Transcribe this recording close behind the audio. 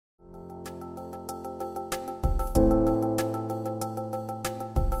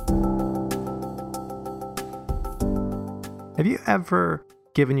Have you ever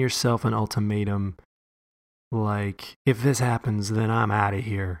given yourself an ultimatum like, if this happens, then I'm out of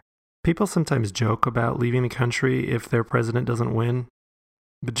here? People sometimes joke about leaving the country if their president doesn't win,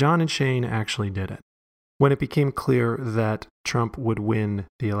 but John and Shane actually did it. When it became clear that Trump would win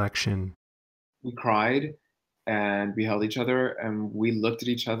the election, we cried and we held each other and we looked at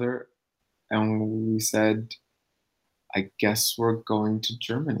each other and we said, I guess we're going to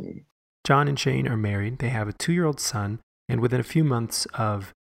Germany. John and Shane are married. They have a 2-year-old son, and within a few months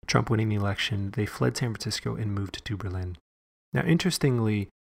of Trump winning the election, they fled San Francisco and moved to Berlin. Now, interestingly,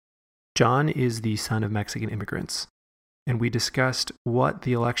 John is the son of Mexican immigrants, and we discussed what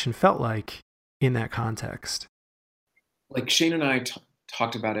the election felt like in that context. Like Shane and I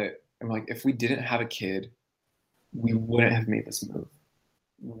talked about it, and like, if we didn't have a kid, we wouldn't have made this move.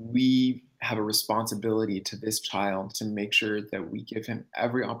 We have a responsibility to this child to make sure that we give him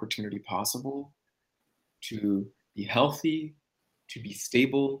every opportunity possible to be healthy, to be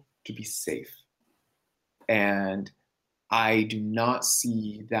stable, to be safe. And I do not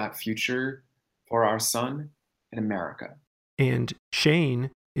see that future for our son in America. And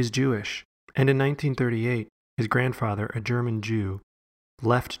Shane is Jewish. And in 1938, his grandfather, a German Jew,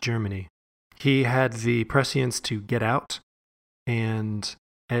 left Germany. He had the prescience to get out, and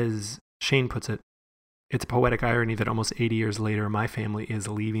as Shane puts it, it's a poetic irony that almost 80 years later, my family is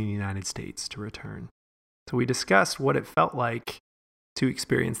leaving the United States to return. So we discussed what it felt like to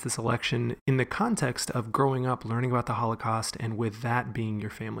experience this election in the context of growing up, learning about the Holocaust, and with that being your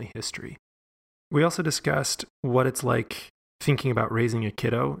family history. We also discussed what it's like thinking about raising a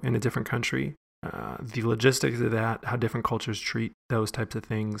kiddo in a different country, the logistics of that, how different cultures treat those types of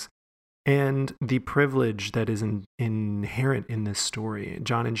things, and the privilege that is inherent in this story.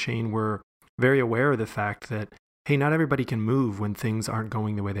 John and Shane were very aware of the fact that, hey, not everybody can move when things aren't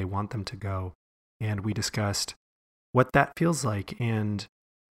going the way they want them to go. And we discussed what that feels like and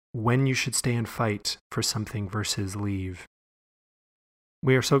when you should stay and fight for something versus leave.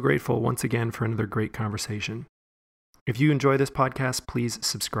 We are so grateful once again for another great conversation. If you enjoy this podcast, please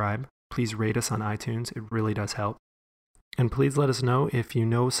subscribe. Please rate us on iTunes. It really does help. And please let us know if you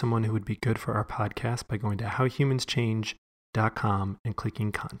know someone who would be good for our podcast by going to howhumanschange.com and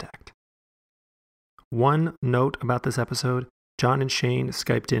clicking contact. One note about this episode, John and Shane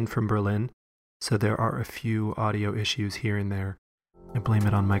Skyped in from Berlin, so there are a few audio issues here and there. I blame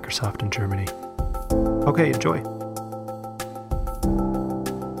it on Microsoft in Germany. Okay, enjoy.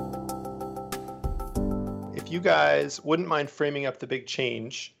 If you guys wouldn't mind framing up the big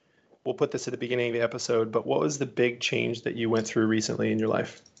change, we'll put this at the beginning of the episode, but what was the big change that you went through recently in your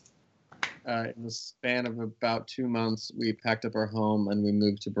life? In the span of about 2 months, we packed up our home and we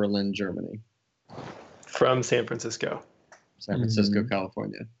moved to Berlin, Germany. From San Francisco. San Francisco,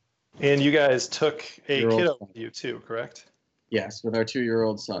 California. And you guys took a kiddo with you too, correct? Yes, with our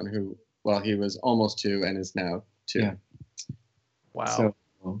 2-year-old son who, well, he was almost 2 and is now 2. Yeah. Wow. So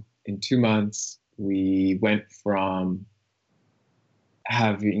in 2 months, we went from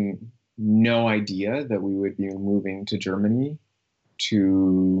having no idea that we would be moving to Germany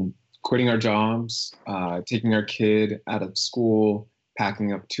to quitting our jobs, taking our kid out of school,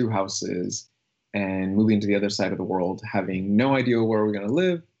 packing up 2 houses, and moving to the other side of the world, having no idea where we're going to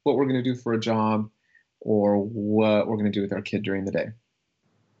live, what we're going to do for a job, or what we're going to do with our kid during the day.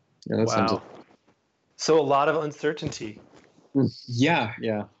 Yeah, wow. So a lot of uncertainty. Yeah.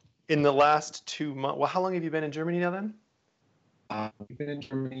 In the last 2 months, well, how long have you been in Germany now then? We've been in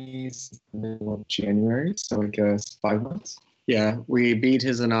Germany since the middle of January, so I guess 5 months. Yeah, we beat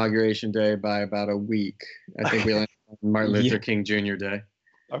his inauguration day by about a week. I think we landed on Martin Luther King Jr. Day.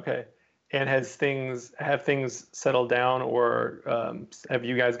 Okay. And have things settled down, or have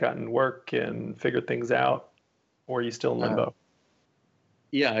you guys gotten work and figured things out, or are you still in limbo?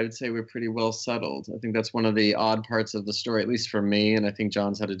 Yeah, I would say we're pretty well settled. I think that's one of the odd parts of the story, at least for me, and I think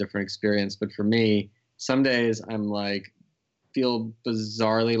John's had a different experience. But for me, some days I'm like, feel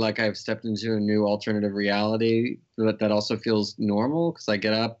bizarrely like I've stepped into a new alternative reality, but that also feels normal because I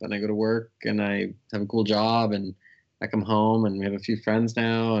get up and I go to work and I have a cool job and I come home and we have a few friends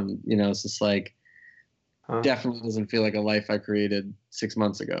now, and it's just like definitely doesn't feel like a life I created 6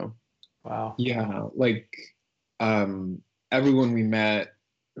 months ago. Wow. Yeah, like everyone we met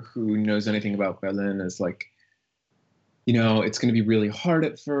who knows anything about Berlin is like, it's going to be really hard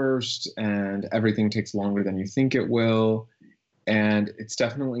at first and everything takes longer than you think it will. And it's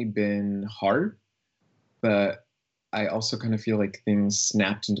definitely been hard, but I also kind of feel like things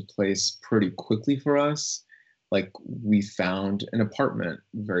snapped into place pretty quickly for us. Like we found an apartment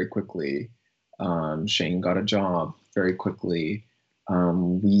very quickly. Shane got a job very quickly.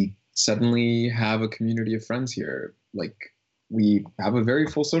 We suddenly have a community of friends here. Like we have a very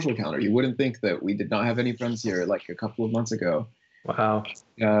full social calendar. You wouldn't think that we did not have any friends here like a couple of months ago. Wow.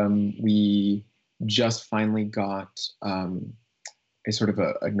 We just finally got a sort of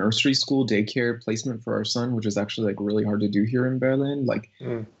a nursery school daycare placement for our son, which is actually like really hard to do here in Berlin. Like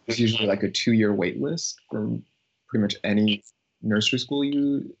there's usually like a 2-year wait list for pretty much any nursery school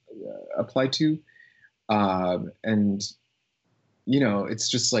you apply to. And, you know, it's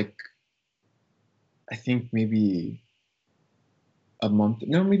just like, I think maybe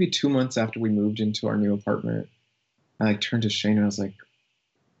maybe 2 months after we moved into our new apartment, I like turned to Shane and I was like,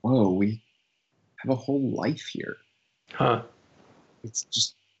 whoa, we have a whole life here. Huh. It's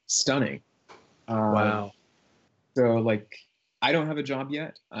just stunning. Wow. So like, I don't have a job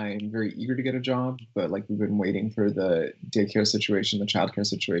yet. I'm very eager to get a job, but like we've been waiting for the daycare situation, the childcare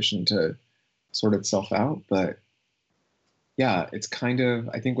situation to sort itself out. But yeah, it's kind of,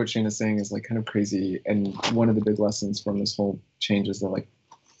 I think what Shane is saying is like kind of crazy. And one of the big lessons from this whole change is that like,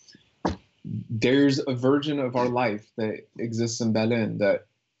 there's a version of our life that exists in Berlin that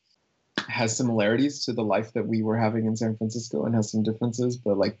has similarities to the life that we were having in San Francisco and has some differences,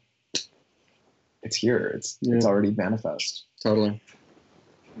 but like it's here. It's already manifest. Totally.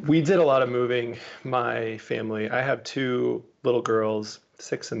 We did a lot of moving, my family. I have 2 little girls,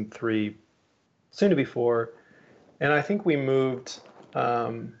 6 and 3, soon to be 4. And I think we moved,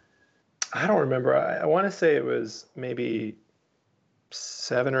 I don't remember. I want to say it was maybe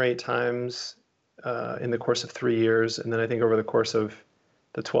 7 or 8 times in the course of 3 years. And then I think over the course of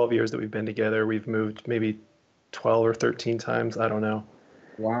the 12 years that we've been together, we've moved maybe 12 or 13 times. I don't know.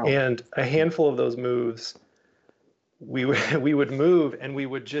 Wow. And a handful of those moves, we would move and we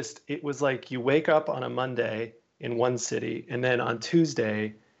would just, it was like you wake up on a Monday in one city and then on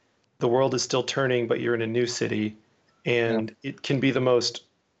Tuesday, the world is still turning, but you're in a new city. And it can be the most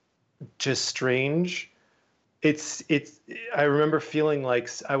just strange. I remember feeling like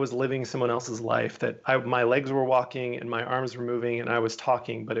I was living someone else's life, that my legs were walking and my arms were moving and I was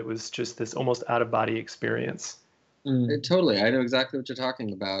talking, but it was just this almost out of body experience. Totally. I know exactly what you're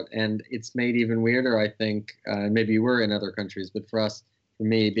talking about. And it's made even weirder, I think. Maybe you were in other countries, but for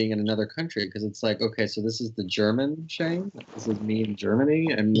me, being in another country, because it's like, okay, so this is the German Shane. This is me in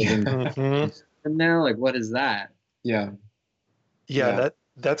Germany. I'm living now. Like, what is that? Yeah.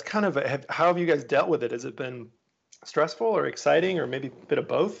 That's kind of how have you guys dealt with it? Has it been stressful or exciting or maybe a bit of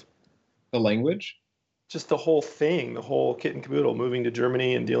both? The language? Just the whole thing, the whole kit and caboodle, moving to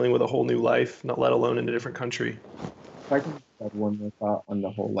Germany and dealing with a whole new life, not let alone in a different country. If I can add one more thought on the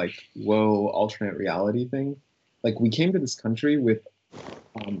whole like, whoa, alternate reality thing. Like we came to this country with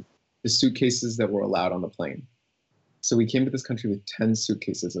the suitcases that were allowed on the plane. So we came to this country with 10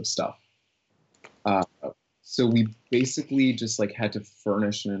 suitcases of stuff. So we basically just like had to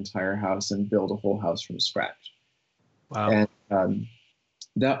furnish an entire house and build a whole house from scratch. Wow. And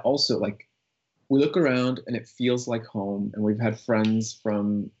that also like, we look around and it feels like home. And we've had friends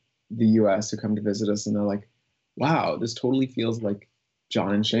from the US who come to visit us and they're like, wow, this totally feels like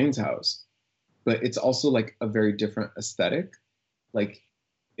John and Shane's house. But it's also like a very different aesthetic. Like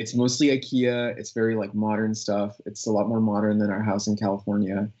it's mostly IKEA. It's very like modern stuff. It's a lot more modern than our house in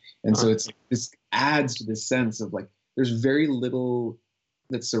California. And so this adds to this sense of like, there's very little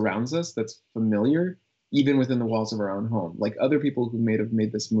that surrounds us that's familiar, even within the walls of our own home. Like other people who may have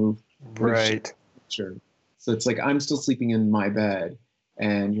made this move. Right. Sure. So it's like, I'm still sleeping in my bed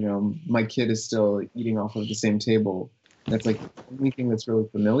and, you know, my kid is still eating off of the same table. And it's like, the only thing that's really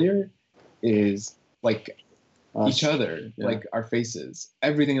familiar is like each other, like our faces.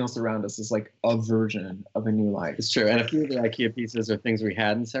 Everything else around us is like a version of a new life. It's true. And a few of the IKEA pieces are things we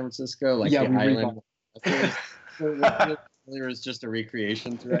had in San Francisco, like the island. There was just a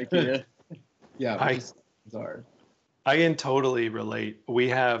recreation through IKEA. Yeah, I can totally relate.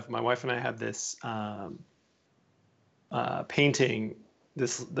 My wife and I have this painting,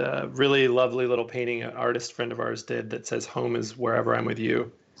 the really lovely little painting an artist friend of ours did that says "Home is wherever I'm with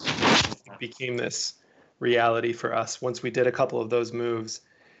you." It became this reality for us once we did a couple of those moves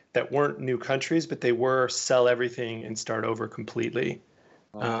that weren't new countries, but they were sell everything and start over completely.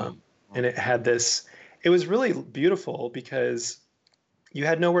 And it had this, it was really beautiful because you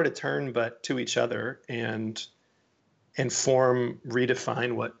had nowhere to turn but to each other and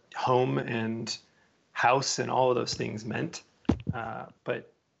redefine what home and house and all of those things meant.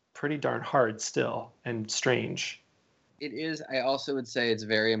 But pretty darn hard still and strange. It is. I also would say it's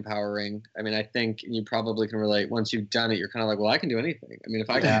very empowering. I mean, I think you probably can relate. Once you've done it, you're kind of like, well, I can do anything. I mean, if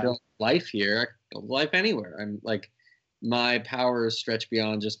I can build life here, I can build life anywhere. I'm like, my powers stretch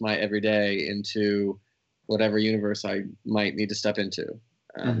beyond just my everyday into whatever universe I might need to step into.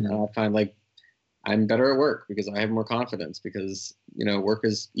 And I find like I'm better at work because I have more confidence because, work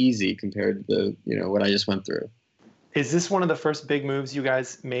is easy compared to what I just went through. Is this one of the first big moves you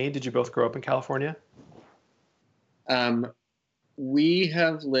guys made? Did you both grow up in California? We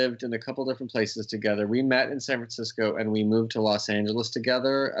have lived in a couple different places together. We met in San Francisco and we moved to Los Angeles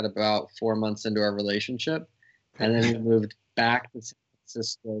together at about 4 months into our relationship. And then we moved back to San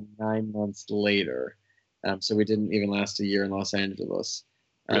Francisco 9 months later. So we didn't even last a year in Los Angeles.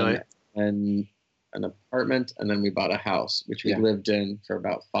 Really? And an apartment, and then we bought a house, which we lived in for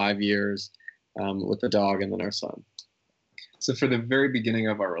about 5 years with the dog and then our son. So for the very beginning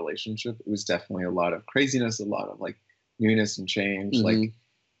of our relationship, it was definitely a lot of craziness, a lot of like newness and change. Like,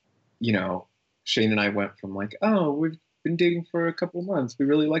 Shane and I went from like, oh, we've been dating for a couple of months, we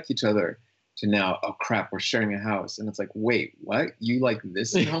really like each other, to now, oh crap, we're sharing a house. And it's like, wait, what? You like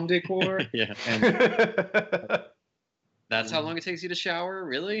this in home decor? Yeah. And that's how long it takes you to shower?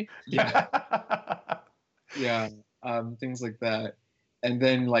 Really? Yeah. Yeah. Things like that. And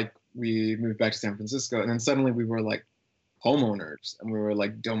then like we moved back to San Francisco, and then suddenly we were like homeowners and we were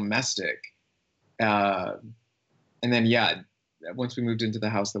like domestic. And then, once we moved into the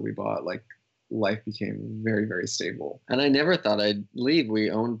house that we bought, like life became very, very stable. And I never thought I'd leave. We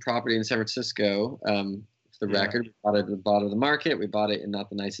owned property in San Francisco. For the record, we bought it at the bottom of the market. We bought it in not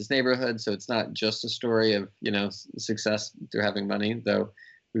the nicest neighborhood. So it's not just a story of, success through having money, though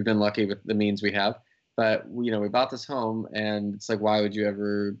we've been lucky with the means we have. But, we bought this home, and it's like, why would you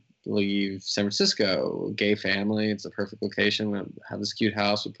ever leave San Francisco? Gay family. It's a perfect location. We have this cute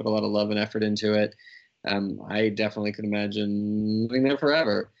house. We put a lot of love and effort into it. I definitely could imagine living there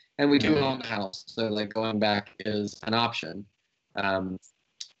forever. And we do own a house, so like going back is an option.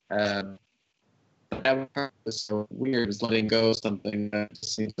 That was so weird, is letting go of something that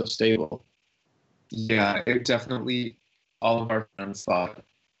just seems so stable. Yeah, it definitely, all of our friends thought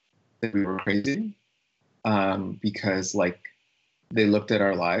that we were crazy, because like they looked at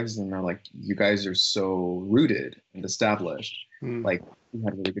our lives and they're like, you guys are so rooted and established. Like we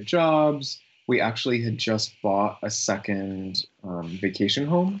had really good jobs. We actually had just bought a second vacation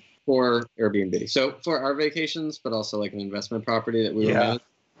home. For Airbnb. So for our vacations, but also like an investment property that we were managing.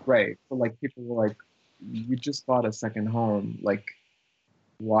 Right. So like people were like, you just bought a second home. Like,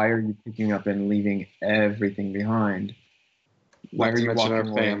 why are you picking up and leaving everything behind? Why are you walking our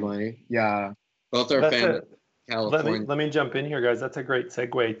away? Family? Yeah. Both our family. California. Let me jump in here, guys. That's a great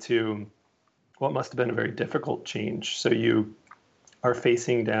segue to what must have been a very difficult change. So you are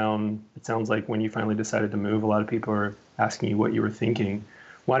facing down, it sounds like when you finally decided to move, a lot of people are asking you what you were thinking.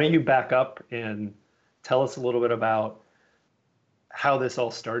 Why don't you back up and tell us a little bit about how this all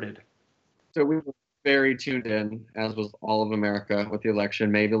started? So we were very tuned in, as was all of America, with the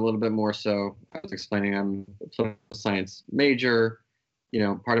election, maybe a little bit more so. I was explaining I'm a political science major.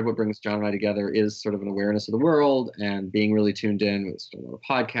 Part of what brings John and I together is sort of an awareness of the world and being really tuned in. We started a lot of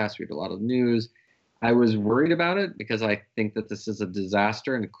podcasts, we read a lot of news. I was worried about it because I think that this is a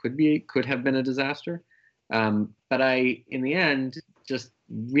disaster and it could have been a disaster. But I, in the end, just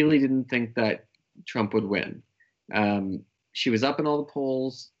really didn't think that Trump would win. She was up in all the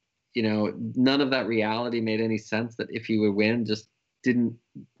polls. None of that reality made any sense, that if he would win just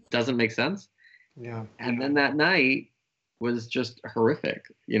doesn't make sense. Yeah. And then that night was just horrific.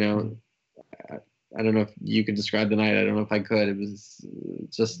 I don't know if you could describe the night. I don't know if I could. It was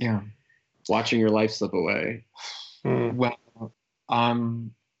just watching your life slip away. Well, I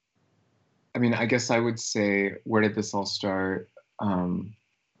mean, I guess I would say, where did this all start?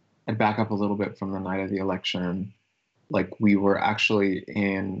 I'd back up a little bit from the night of the election. Like, we were actually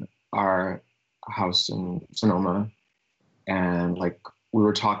in our house in Sonoma, and like we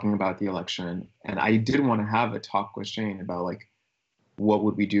were talking about the election, and I did want to have a talk with Shane about like, what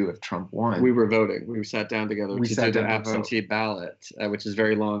would we do if Trump won? We were voting. We sat down together to do the absentee ballot, which is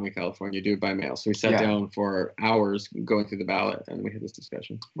very long in California. You do it by mail. So we sat down for hours going through the ballot, and we had this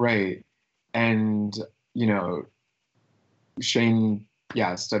discussion. Right. And, Shane,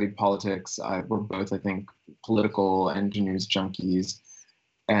 studied politics. We're both, I think, political and news junkies.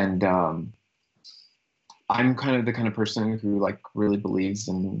 And I'm kind of person who like really believes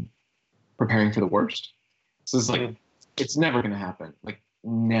in preparing for the worst. So it's like, it's never going to happen. Like,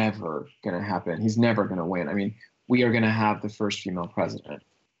 never going to happen. He's never going to win. I mean, we are going to have the first female president.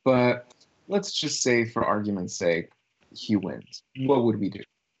 But let's just say, for argument's sake, he wins. What would we do?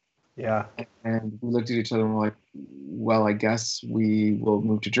 Yeah. And we looked at each other and we're like, well, I guess we will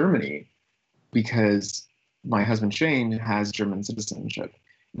move to Germany, because my husband Shane has German citizenship.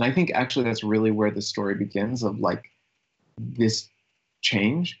 And I think actually that's really where the story begins of like this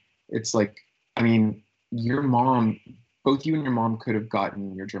change. It's like, I mean, your mom, both you and your mom could have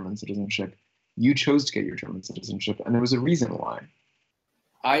gotten your German citizenship you chose to get your German citizenship, and there was a reason why.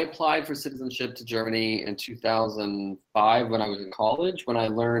 I applied for citizenship to Germany in 2005 when I was in college, when I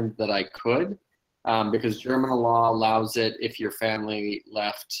learned that I could, because German law allows it if your family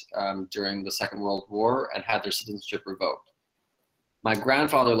left during the Second World War and had their citizenship revoked. My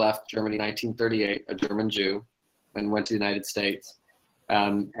grandfather left Germany in 1938, a German Jew, and went to the United States.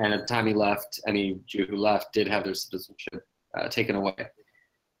 And at the time he left, any Jew who left did have their citizenship taken away.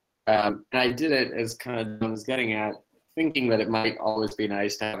 And I did it, as kind of John was getting at, thinking that it might always be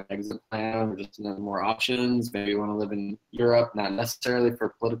nice to have an exit plan or just more options. Maybe you want to live in Europe, not necessarily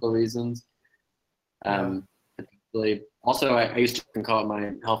for political reasons. Also, I used to call it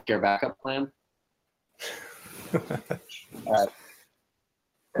my healthcare backup plan.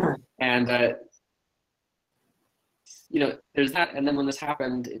 There's that. And then when this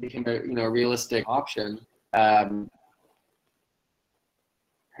happened, it became a realistic option.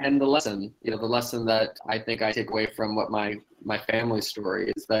 And the lesson that I think I take away from what my family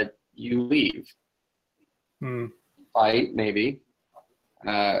story is that you leave. Fight, maybe.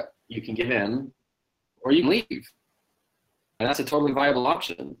 You can give in, or you can leave. And that's a totally viable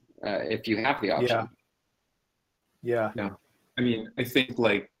option if you have the option. Yeah. I mean, I think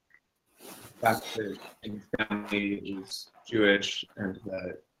like back to his family is Jewish, and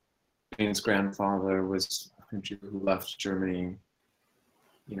that Shane's grandfather was a Jew who left Germany,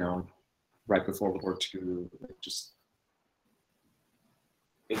 right before World War II.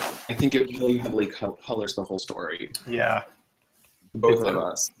 I think it really heavily colors the whole story. Yeah. Both of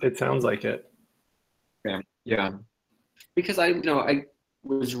us. It sounds like it. Yeah. Because I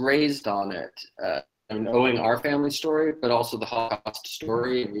was raised on it, knowing our family story, but also the Holocaust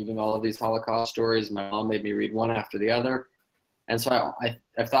story, and reading all of these Holocaust stories. My mom made me read one after the other. And so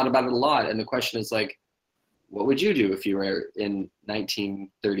I've thought about it a lot. And the question is like, what would you do if you were in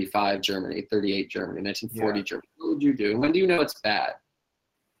 1935 Germany, 38 Germany, 1940 Germany? What would you do? And when do you know it's bad?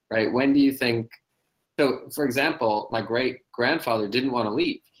 Right? When do you think? So, for example, my great-grandfather didn't want to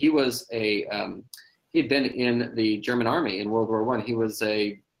leave. He was he'd been in the German army in World War I. He was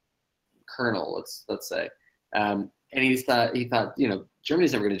a colonel, let's say. And he thought,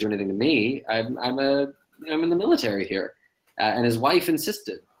 Germany's never going to do anything to me. I'm in the military here. And his wife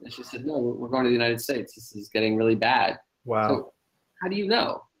insisted. And she said, no, we're going to the United States. This is getting really bad. Wow. So how do you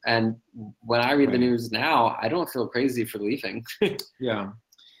know? And when I read the news now, I don't feel crazy for leaving. Yeah.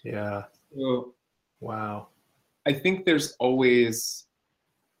 So, wow. I think there's always,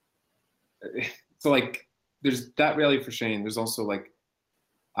 so like, there's that reality for Shane. There's also like,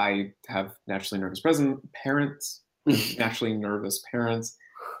 I have naturally nervous parents, naturally nervous parents.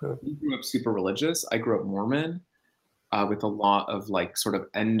 We grew up super religious. I grew up Mormon. With a lot of like sort of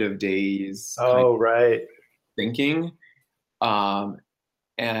end of days thinking.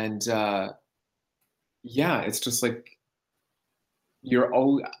 It's just like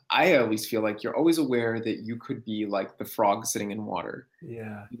I always feel like you're always aware that you could be like the frog sitting in water.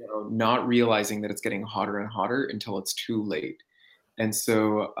 Yeah. Not realizing that it's getting hotter and hotter until it's too late. And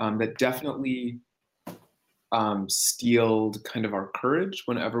so that definitely steeled kind of our courage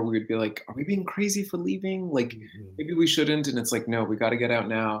whenever we would be like, are we being crazy for leaving? Like, maybe we shouldn't. And it's like, no, we got to get out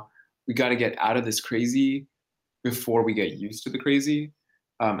now. We got to get out of this crazy before we get used to the crazy.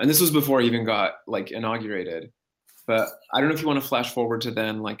 And this was before I even got like inaugurated. But I don't know if you want to flash forward to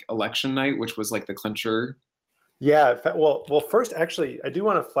then like election night, which was like the clincher. Yeah. Well, first, actually, I do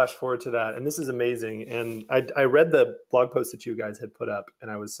want to flash forward to that. And this is amazing. And I read the blog post that you guys had put up, and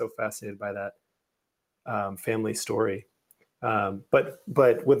I was so fascinated by that family story. But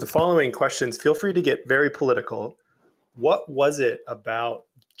with the following questions, feel free to get very political. What was it about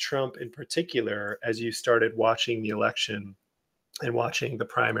Trump in particular, as you started watching the election and watching the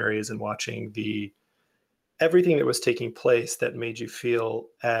primaries and watching everything that was taking place, that made you feel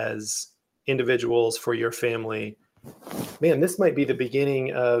as individuals, for your family, man, this might be the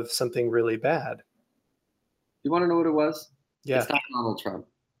beginning of something really bad? You want to know what it was? Yeah. It's not Donald Trump.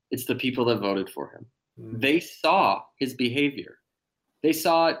 It's the people that voted for him. They saw his behavior. They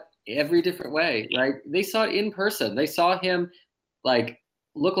saw it every different way, right? They saw it in person. They saw him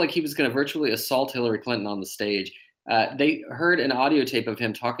look like he was going to virtually assault Hillary Clinton on the stage. They heard an audio tape of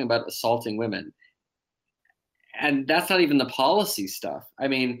him talking about assaulting women. And that's not even the policy stuff. I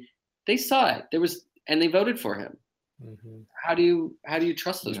mean, they saw it. And they voted for him. Mm-hmm. How do you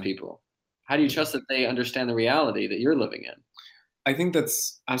trust those people? How do you trust that they understand the reality that you're living in? I think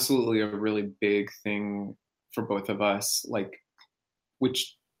that's absolutely a really big thing for both of us,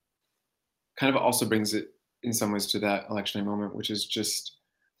 which kind of also brings it in some ways to that election day moment, which is just,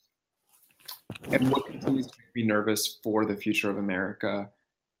 and what continues to make me nervous for the future of America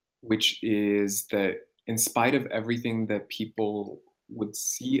which is that in spite of everything that people would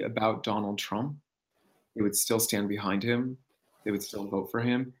see about Donald Trump, they would still stand behind him. They would still vote for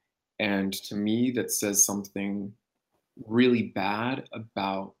him. And to me, that says something really bad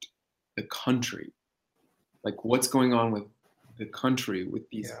about the country. Like what's going on with the country, with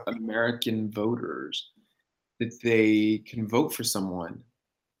these American voters, that they can vote for someone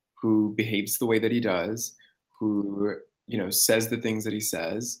who behaves the way that he does, who, says the things that he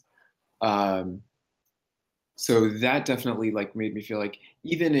says. So that definitely like made me feel like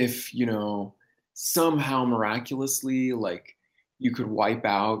even if, somehow miraculously, like you could wipe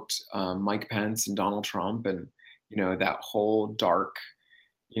out Mike Pence and Donald Trump and, that whole dark,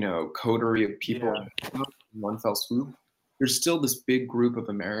 coterie of people in one fell swoop, there's still this big group of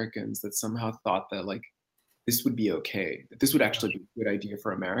Americans that somehow thought that like this would be okay, that this would actually be a good idea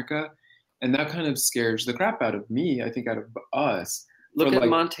for America. And that kind of scares the crap out of me, I think out of us. Look at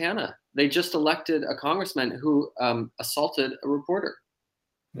Montana. They just elected a congressman who assaulted a reporter.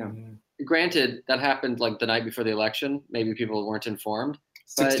 Yeah. Granted, that happened like the night before the election. Maybe people weren't informed.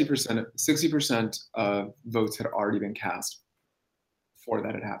 60% of votes had already been cast before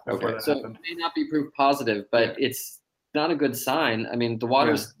that had happened. Okay, so it may not be proof positive, but it's not a good sign. I mean, the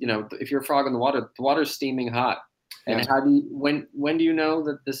water's, if you're a frog in the water's steaming hot. And how do you, when do you know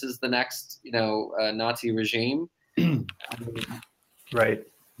that this is the next, Nazi regime? Right.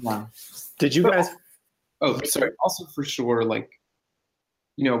 Yeah. Did you guys? Oh, sorry. Also, for sure, like,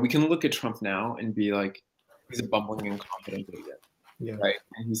 we can look at Trump now and be like, he's a bumbling, incompetent idiot. Yeah. Right.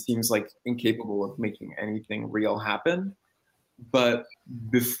 And he seems like incapable of making anything real happen. But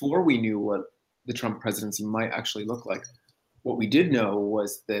before we knew what the Trump presidency might actually look like, what we did know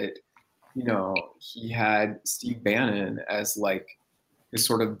was that, he had Steve Bannon as like this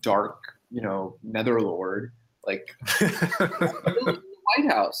sort of dark, netherlord, like the White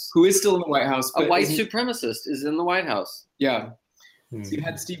House, who is still in the White House. A white supremacist is in the White House. Yeah. So you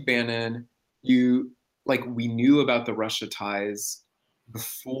had Steve Bannon. We knew about the Russia ties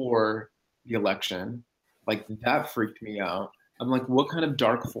before the election. Like that freaked me out. I'm like, what kind of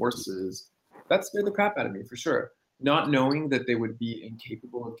dark forces? That scared the crap out of me for sure. Not knowing that they would be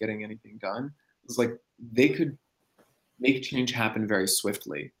incapable of getting anything done. It was like they could make change happen very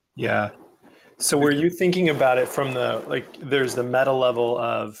swiftly. Yeah. So were you thinking about it from there's the meta level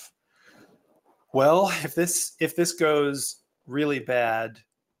of, well, if this goes really bad,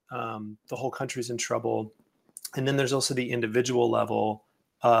 the whole country's in trouble. And then there's also the individual level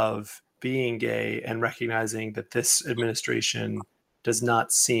of being gay and recognizing that this administration does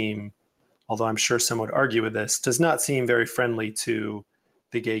not seem, although I'm sure some would argue with this, does not seem very friendly to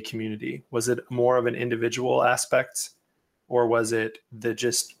the gay community. Was it more of an individual aspect, or was it the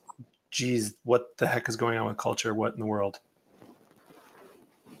just, geez, what the heck is going on with culture? What in the world?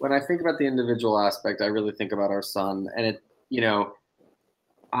 When I think about the individual aspect, I really think about our son. And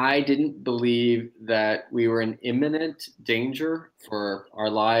I didn't believe that we were in imminent danger for our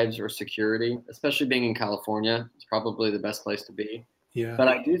lives or security, especially being in California. It's probably the best place to be. Yeah. But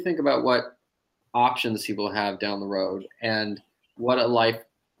I do think about what options he will have down the road and what a life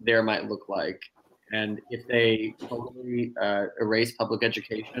there might look like. And if they totally erase public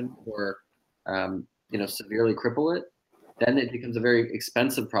education or, severely cripple it, then it becomes a very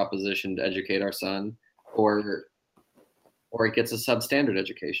expensive proposition to educate our son, or it gets a substandard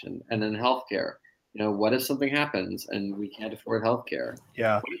education. And then healthcare. What if something happens and we can't afford healthcare?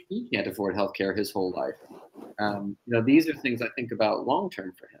 Yeah. What if he can't afford healthcare his whole life? These are things I think about long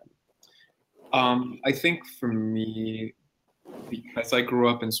term for him. I think for me, because I grew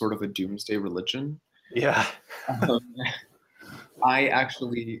up in sort of a doomsday religion. Yeah. I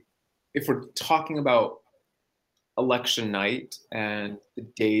actually, if we're talking about election night and the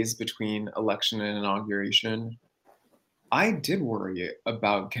days between election and inauguration, I did worry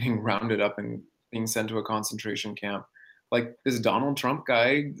about getting rounded up and being sent to a concentration camp. Like, this Donald Trump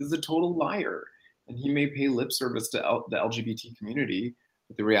guy is a total liar, and he may pay lip service to the LGBT community,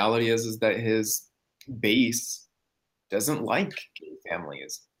 but the reality is that his base doesn't like gay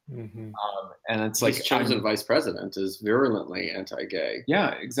families. Mm-hmm. And it's His like chosen vice president is virulently anti-gay.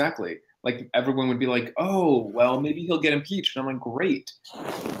 Yeah, exactly. Like everyone would be like, "Oh, well, maybe he'll get impeached." And I'm like, "Great,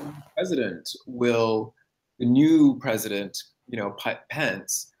 the new president,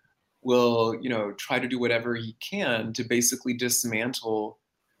 Pence, will, try to do whatever he can to basically dismantle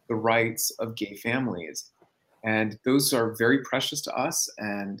the rights of gay families, and those are very precious to us,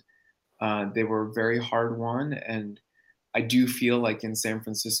 and they were very hard won, and I do feel like in San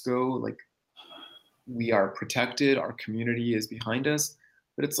Francisco, like we are protected, our community is behind us,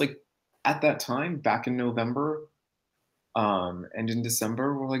 but it's like at that time, back in November, And in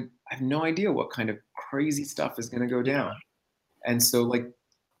December, we're like, I have no idea what kind of crazy stuff is going to go down. And so, like,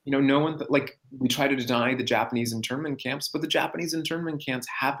 no one, like, we try to deny the Japanese internment camps, but the Japanese internment camps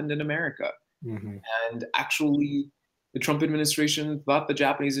happened in America. Mm-hmm. And actually, the Trump administration thought the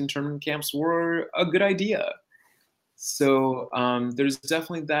Japanese internment camps were a good idea. So there's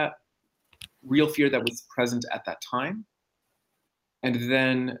definitely that real fear that was present at that time. And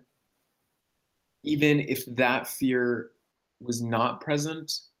then, even if that fear was not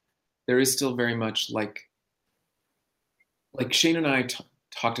present, there is still very much like Shane and I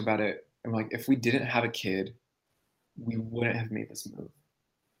talked about it. And like, if we didn't have a kid, we wouldn't have made this move.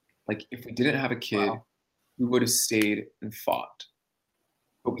 Like, if we didn't have a kid, Wow. we would have stayed and fought.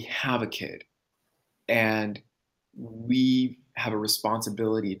 But we have a kid, and we have a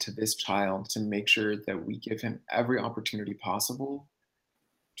responsibility to this child to make sure that we give him every opportunity possible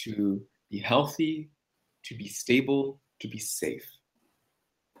to be healthy, to be stable, to be safe.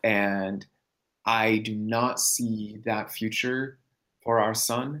 And I do not see that future for our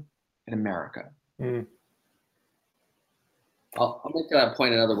son in America. Mm. I'll make that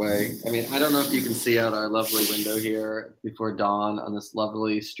point another way. I mean, I don't know if you can see out our lovely window here before dawn on this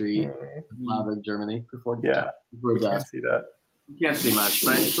lovely street in Lavig, Germany. Before Yeah, before you can't dusk. see that. You can't see much,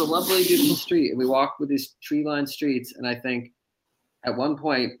 but it's a lovely, beautiful street. And we walk with these tree-lined streets, and I think at one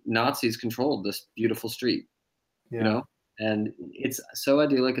point Nazis controlled this beautiful street, Yeah. you know? And it's so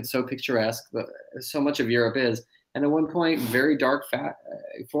idyllic, it's so picturesque, but so much of Europe is. And at one point, very dark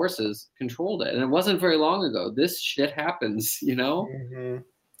forces controlled it. And it wasn't very long ago. This shit happens, you know? Mm-hmm.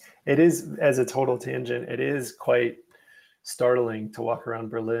 It is, as a total tangent, it is quite startling to walk around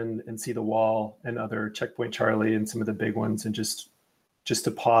Berlin and see the wall and other Checkpoint Charlie and some of the big ones, and just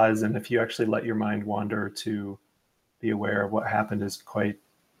to pause. And if you actually let your mind wander to be aware of what happened, is quite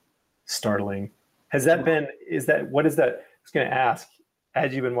startling. Has that been, what is that? I was going to ask,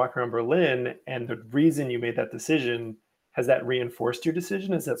 as you've been walking around Berlin and the reason you made that decision, has that reinforced your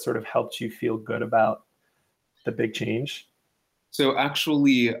decision? Has that sort of helped you feel good about the big change? So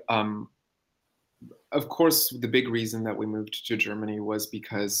actually, of course, the big reason that we moved to Germany was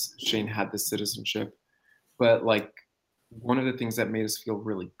because Shane had this citizenship. But like, one of the things that made us feel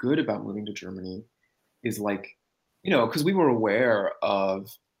really good about moving to Germany is like, because we were aware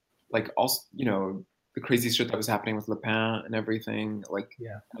of like also, the crazy shit that was happening with Le Pen and everything, like in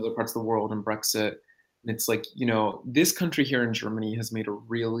other parts of the world and Brexit. And it's like, this country here in Germany has made a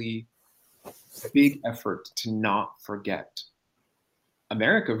really big effort to not forget.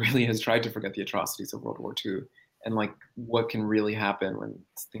 America really has tried to forget the atrocities of World War II and like what can really happen when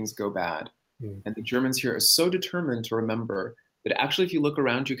things go bad. Mm. And the Germans here are so determined to remember that actually, if you look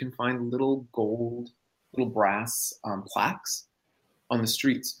around, you can find little brass plaques on the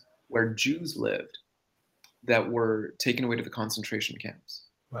streets where Jews lived that were taken away to the concentration camps.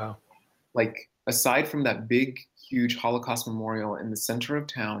 Wow. Like, aside from that big, huge Holocaust memorial in the center of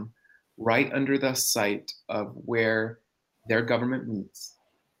town, right under the site of where their government meets,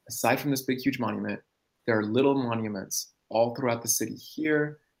 aside from this big, huge monument, there are little monuments all throughout the city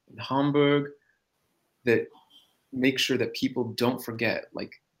here in Hamburg that make sure that people don't forget,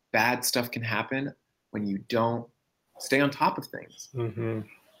 like, bad stuff can happen when you don't stay on top of things. Mm-hmm.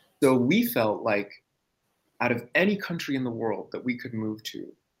 So we felt like out of any country in the world that we could move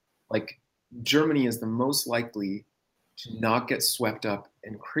to, like, Germany is the most likely to not get swept up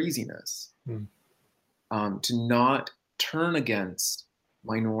in craziness, to not turn against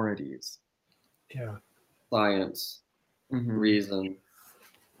minorities. Yeah. Science, reason,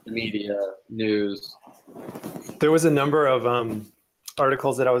 the media, news. There was a number of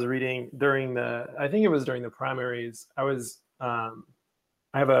articles that I was reading during I think it was during the primaries. I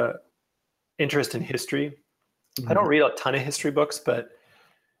have a interest in history. I don't read a ton of history books, but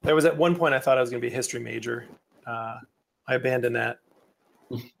there was at one point I thought I was going to be a history major. I abandoned that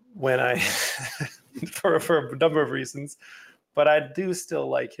when for a number of reasons, but I do still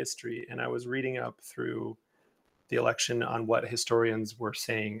like history. And I was reading up through the election on what historians were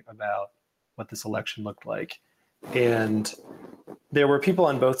saying about what this election looked like. And there were people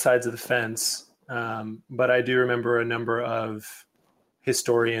on both sides of the fence, but I do remember a number of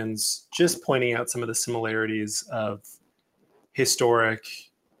historians just pointing out some of the similarities of historic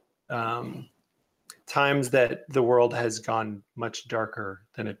times that the world has gone much darker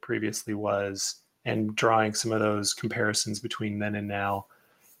than it previously was, and drawing some of those comparisons between then and now.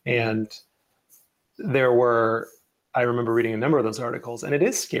 And I remember reading a number of those articles, and it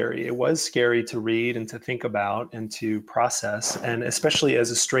is scary. It was scary to read and to think about and to process. And especially as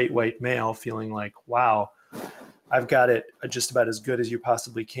a straight white male, feeling like, wow, I've got it just about as good as you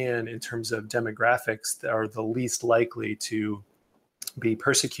possibly can in terms of demographics that are the least likely to be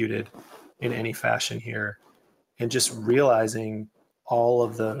persecuted in any fashion here. And just realizing all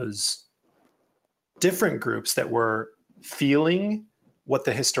of those different groups that were feeling what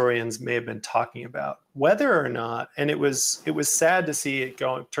the historians may have been talking about, whether or not, and it was sad to see it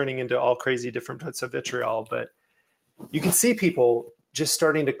turning into all crazy different types of vitriol, but you can see people just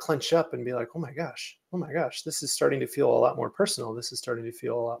starting to clench up and be like, oh my gosh, this is starting to feel a lot more personal. This is starting to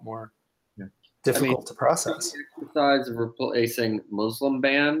feel a lot more difficult to process. The exercise of replacing Muslim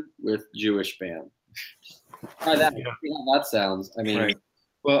ban with Jewish ban. Try that. See how that sounds. I mean, right.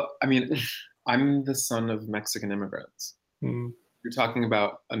 Well, I mean, I'm the son of Mexican immigrants. Mm. You're talking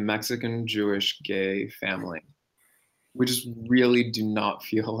about a Mexican Jewish gay family. We just really do not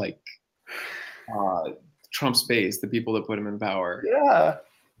feel like Trump's base, the people that put him in power,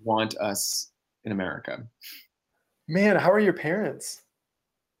 want us in America. Man, how are your parents?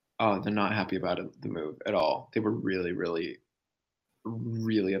 Oh, they're not happy about the move at all. They were really, really,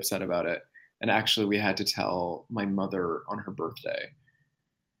 really upset about it. And actually, we had to tell my mother on her birthday.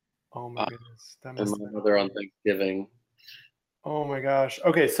 Oh my goodness. And my mother on Thanksgiving. Oh my gosh.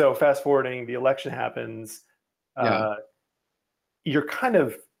 Okay, so fast forwarding, the election happens. You're kind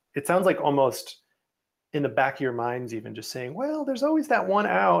of, it sounds like almost in the back of your minds even just saying, well, there's always that one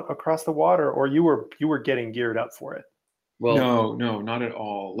out across the water, or you were getting geared up for it. Well, no, not at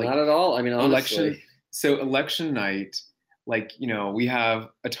all. Like, not at all. I mean, honestly. Election night, like, you know, we have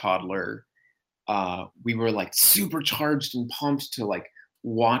a toddler. We were like supercharged and pumped to like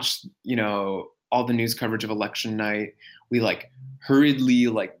watch, you know, all the news coverage of election night. We like hurriedly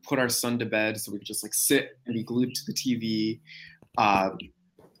like put our son to bed so we could just like sit and be glued to the TV.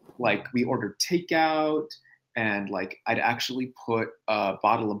 Like we ordered takeout, and like I'd actually put a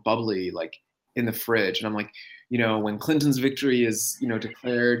bottle of bubbly like in the fridge, and I'm like, you know, when Clinton's victory is, you know,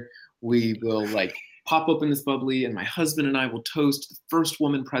 declared, we will like pop open this bubbly, and my husband and I will toast the first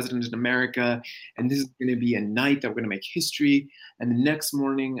woman president in America, and this is going to be a night that we're going to make history. And the next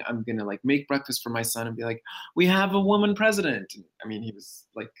morning, I'm going to like make breakfast for my son and be like, we have a woman president. I mean, he was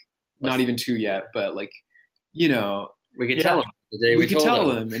like not even 2 yet, but like, you know, we could tell him. We could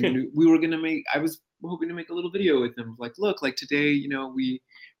tell him, and we were gonna make. I was hoping to make a little video with him, like, look, like today, you know, we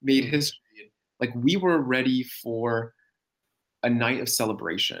made history. Like we were ready for a night of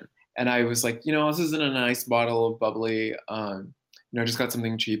celebration, and I was like, you know, this isn't a nice bottle of bubbly. You know, I just got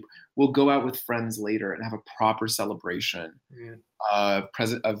something cheap. We'll go out with friends later and have a proper celebration of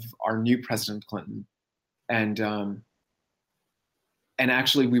our new President Clinton, and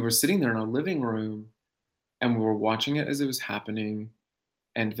actually, we were sitting there in our living room. And we were watching it as it was happening.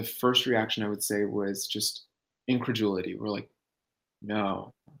 And the first reaction I would say was just incredulity. We're like,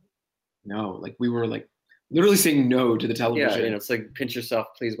 no. Like we were like literally saying no to the television. Yeah, you know, it's like, pinch yourself,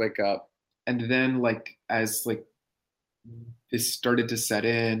 please wake up. And then like, as like this started to set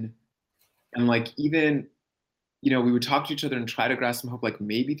in, and like even, you know, we would talk to each other and try to grasp some hope, like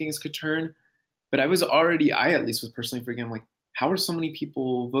maybe things could turn. But I at least was personally freaking. I'm like, how are so many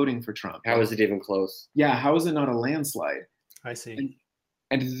people voting for Trump? How is it even close? Yeah, how is it not a landslide? I see.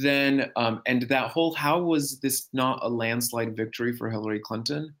 And then, and that whole, how was this not a landslide victory for Hillary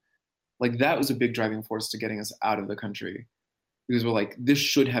Clinton? Like that was a big driving force to getting us out of the country, because we're like, this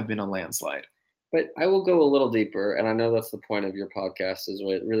should have been a landslide. But I will go a little deeper, and I know that's the point of your podcast, is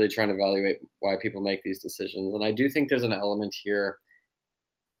really trying to evaluate why people make these decisions. And I do think there's an element here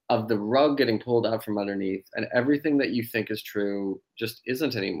of the rug getting pulled out from underneath, and everything that you think is true just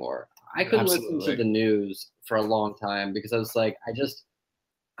isn't anymore. I couldn't listen to the news for a long time because I was like,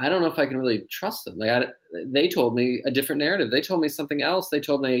 I don't know if I can really trust them. They told me a different narrative. They told me something else. They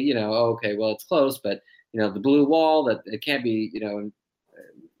told me, you know, oh, okay, well, it's close, but, you know, the blue wall, that it can't be, you know,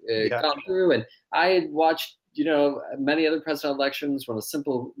 gone through. And I had watched, you know, many other presidential elections when a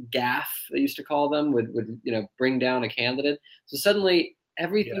simple gaffe, they used to call them, would you know, bring down a candidate. So suddenly,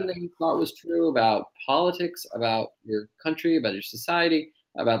 everything that you thought was true about politics, about your country, about your society,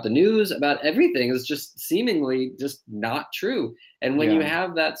 about the news, about everything is just seemingly just not true. And when you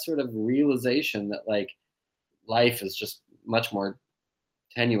have that sort of realization that like life is just much more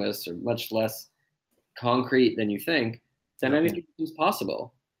tenuous or much less concrete than you think, then anything is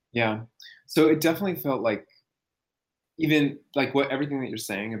possible. Yeah. So it definitely felt like, even like everything that you're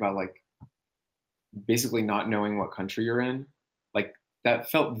saying about like basically not knowing what country you're in, like that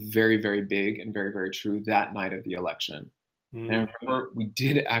felt very, very big and very, very true that night of the election. And I remember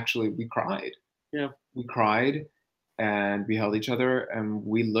we cried. Yeah. We cried and we held each other and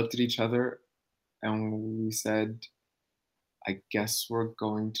we looked at each other and we said, I guess we're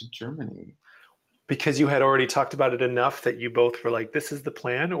going to Germany. because you had already talked about it enough that you both were like, this is the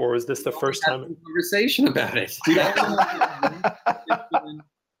plan? Or was this the first Had time? some conversation about it.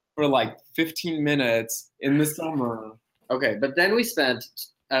 For like 15 minutes in the summer. Okay, but then we spent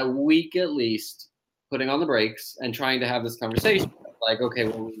a week at least putting on the brakes and trying to have this conversation. Like, okay,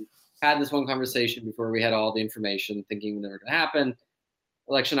 well, we had this one conversation before we had all the information, thinking they were going to happen.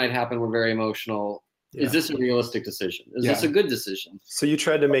 Election night happened. We're very emotional. Yeah. Is this a realistic decision? Is this a good decision? So you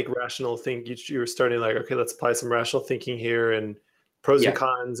tried to make rational think. You were starting like, okay, let's apply some rational thinking here and pros and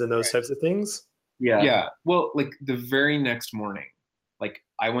cons and those types of things. Yeah. Well, like the very next morning, like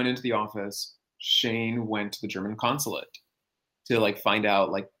I went into the office, Shane went to the German consulate to like find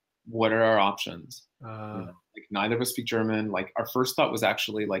out like what are our options. Like neither of us speak German. Like our first thought was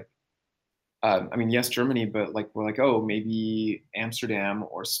actually like, I mean, yes, Germany, but like we're like, oh, maybe Amsterdam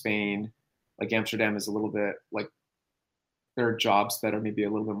or Spain. Like Amsterdam is a little bit like there are jobs that are maybe a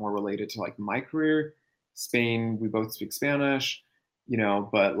little bit more related to like my career. Spain, we both speak Spanish, you know,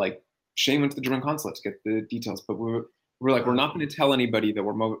 but like Shane went to the German consulate to get the details, but we're like, we're not going to tell anybody that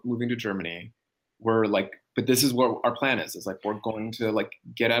we're moving to Germany. We're like, but this is what our plan is like, we're going to like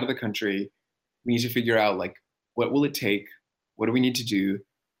get out of the country. We need to figure out like, what will it take? What do we need to do?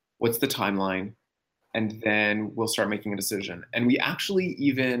 What's the timeline? And then we'll start making a decision. And we actually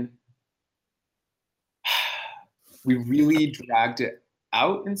we really dragged it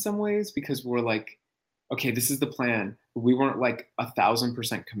out in some ways because we're like, okay, this is the plan. We weren't like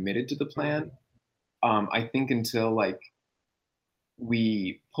 1,000% committed to the plan. I think until like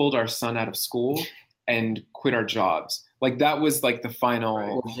we pulled our son out of school and quit our jobs. Like that was like the final. Right.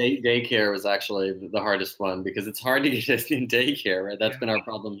 Well, daycare was actually the hardest one because it's hard to get in daycare, right? That's been our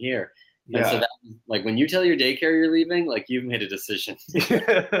problem here. And so that, like when you tell your daycare you're leaving, like you've made a decision.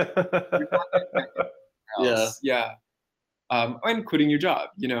 Yeah. And quitting your job,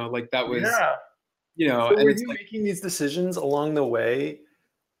 you know, like that was, you know. So and were it's you like, making these decisions along the way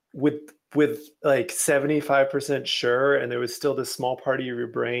with like 75% sure, and there was still this small part of your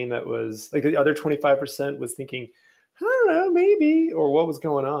brain that was like the other 25% was thinking, I don't know, maybe, or what was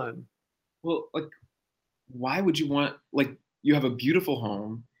going on? well, like, why would you want, like, you have a beautiful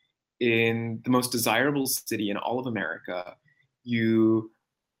home in the most desirable city in all of America. You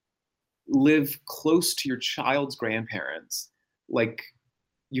live close to your child's grandparents. Like,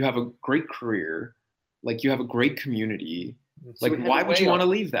 you have a great career. Like, you have a great community. So like, why would you want to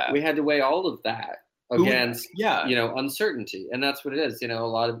leave that? We had to weigh all of that against, yeah, you know, uncertainty. And that's what it is. You know, a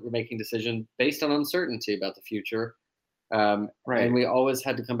lot of we're making decisions based on uncertainty about the future. Right. And we always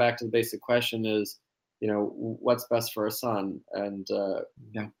had to come back to the basic question is, you know, what's best for our son? And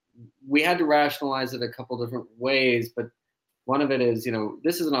we had to rationalize it a couple different ways, but one of it is, you know,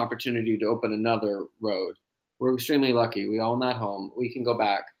 this is an opportunity to open another road. We're extremely lucky. We own that home. We can go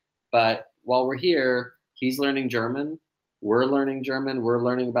back. But while we're here, he's learning German. We're learning German. We're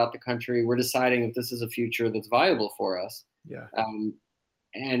learning about the country. We're deciding if this is a future that's viable for us. Yeah.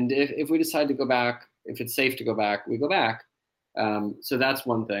 And if we decide to go back, if it's safe to go back, we go back. So that's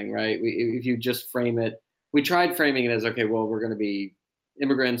one thing, right? If you just frame it, we tried framing it as, okay, well, we're going to be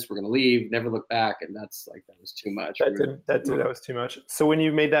immigrants, we're going to leave, never look back. And that's like, that was too much. That was too much. So when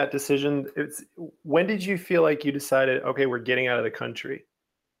you made that decision, when did you feel like you decided, okay, we're getting out of the country?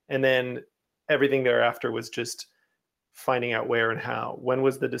 And then everything thereafter was just finding out where and how. When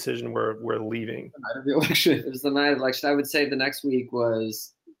was the decision we're leaving? The night of the election. It was the night of the election. I would say the next week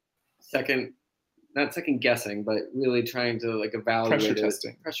was not second guessing, but really trying to like evaluate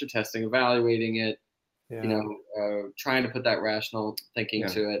pressure testing, evaluating it, you know, trying to put that rational thinking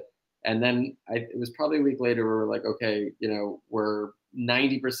to it. And then it was probably a week later where we're like, okay, you know, we're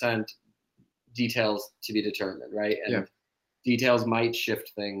 90% details to be determined, right? And details might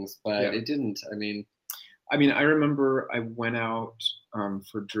shift things, but it didn't. I mean, I remember I went out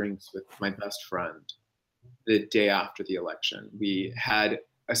for drinks with my best friend the day after the election. We had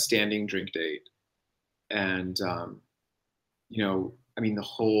a standing drink date. And, you know, I mean, the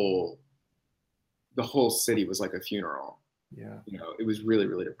whole city was like a funeral. Yeah. You know, it was really,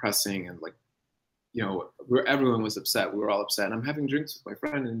 really depressing. And like, you know, everyone was upset. We were all upset. And I'm having drinks with my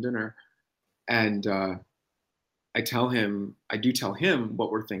friend and dinner. And I do tell him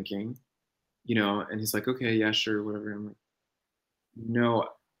what we're thinking, you know, and he's like, okay, yeah, sure, whatever. I'm like, no,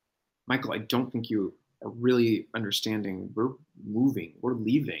 Michael, I don't think you are really understanding. We're moving, we're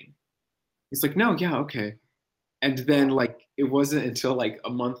leaving. He's like, no, yeah, okay. And then like, it wasn't until like a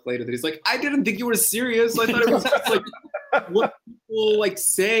month later that he's like, I didn't think you were serious. I thought it was just like what people like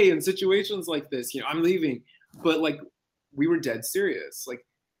say in situations like this, you know, I'm leaving. But like, we were dead serious. Like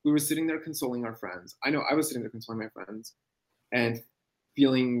we were sitting there consoling our friends. I know I was sitting there consoling my friends. And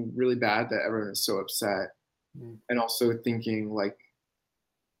feeling really bad that everyone is so upset, and also thinking like,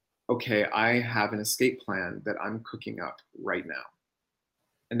 okay, I have an escape plan that I'm cooking up right now.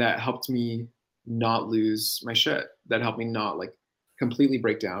 And that helped me not lose my shit. That helped me not like completely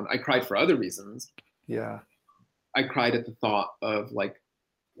break down. I cried for other reasons. Yeah. I cried at the thought of like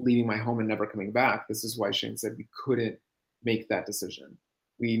leaving my home and never coming back. This is why Shane said we couldn't make that decision.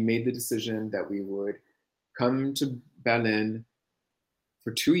 We made the decision that we would come to Berlin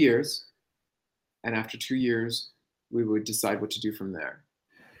for 2 years, and after 2 years, we would decide what to do from there.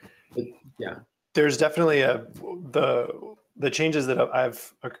 But, yeah. There's definitely the changes that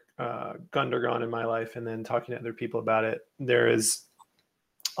I've undergone in my life, and then talking to other people about it. There is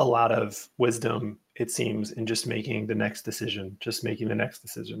a lot of wisdom, it seems, in just making the next decision,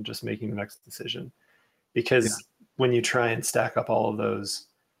 because when you try and stack up all of those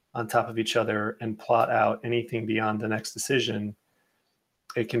on top of each other and plot out anything beyond the next decision,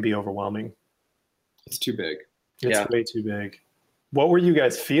 it can be overwhelming. It's too big. It's way too big. What were you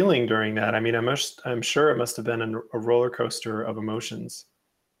guys feeling during that? I mean, I'm sure it must have been a roller coaster of emotions.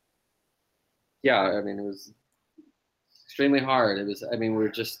 Yeah, I mean, it was extremely hard. We're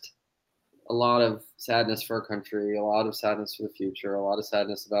just a lot of sadness for our country, a lot of sadness for the future, a lot of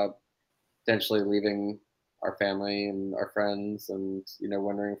sadness about potentially leaving our family and our friends, and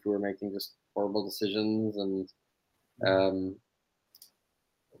wondering if we were making just horrible decisions. And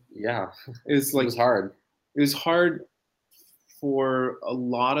it was hard. It was hard for a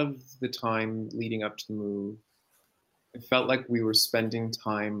lot of the time leading up to the move. It felt like we were spending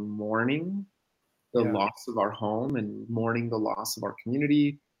time mourning the loss of our home, and mourning the loss of our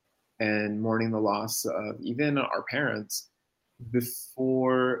community, and mourning the loss of even our parents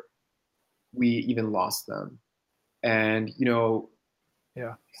before we even lost them. And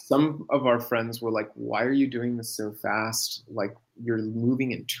some of our friends were like, why are you doing this so fast? Like, you're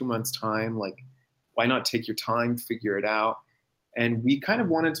moving in 2 months' time. Like, why not take your time, figure it out? And we kind of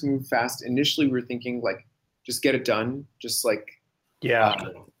wanted to move fast. Initially, we were thinking like, just get it done. Just like, get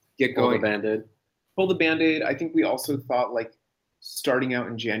going. Pull the Band-Aid. I think we also thought like starting out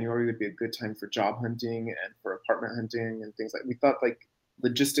in January would be a good time for job hunting and for apartment hunting and things like. We thought like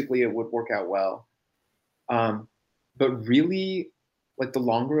logistically it would work out well. But really, like the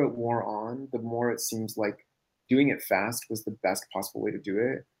longer it wore on, the more it seems like doing it fast was the best possible way to do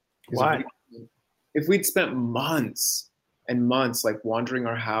it. Why? If we'd spent months and months like wandering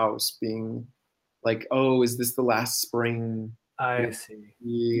our house, being like, oh, is this the last spring? I see.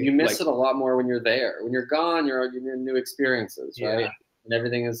 You miss it a lot more when you're there. When you're gone, you're in new experiences, right? Yeah. And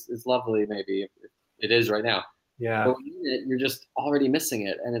everything is lovely, maybe. It is right now. Yeah. But when you're in it, you're just already missing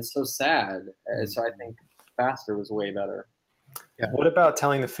it, and it's so sad. So I think faster was way better. Yeah. What about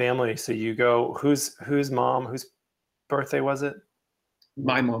telling the family? So you go, whose birthday was it?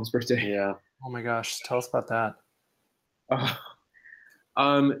 My mom's birthday. Yeah. Oh my gosh. Tell us about that. Well,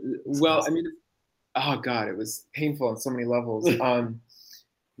 I mean, oh God, it was painful on so many levels.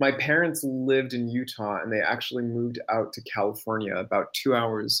 My parents lived in Utah, and they actually moved out to California, about 2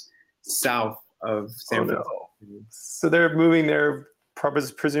 hours south of San Francisco. No. So they're moving there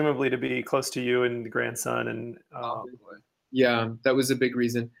presumably to be close to you and the grandson. And yeah, that was a big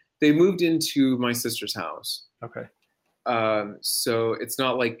reason. They moved into my sister's house. Okay. So it's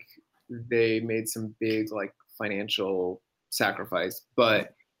not like they made some big like financial sacrifice,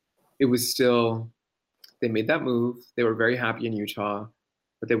 but it was still, they made that move. They were very happy in Utah,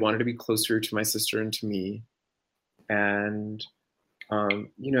 but they wanted to be closer to my sister and to me. And,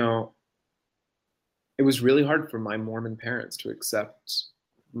 it was really hard for my Mormon parents to accept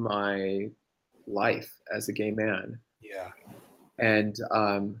my life as a gay man. Yeah. And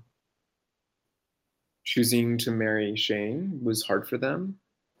choosing to marry Shane was hard for them.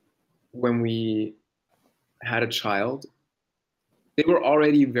 When we had a child, they were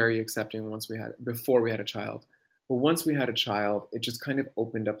already very accepting before we had a child. But once we had a child, it just kind of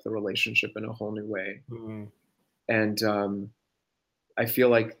opened up the relationship in a whole new way. Mm-hmm. And I feel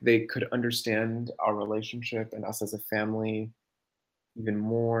like they could understand our relationship and us as a family even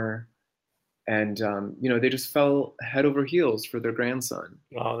more. And, they just fell head over heels for their grandson.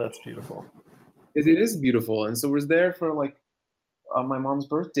 Oh, that's beautiful. It is beautiful. And so we're there for like my mom's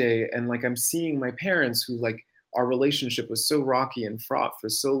birthday, and like I'm seeing my parents who like our relationship was so rocky and fraught for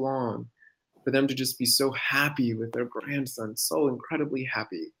so long, for them to just be so happy with their grandson, so incredibly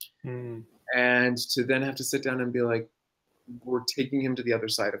happy. Mm. And to then have to sit down and be like, we're taking him to the other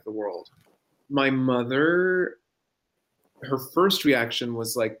side of the world. My mother, her first reaction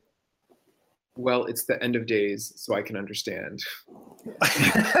was like, well, it's the end of days, so I can understand.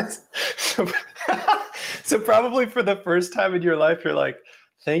 So probably for the first time in your life, you're like,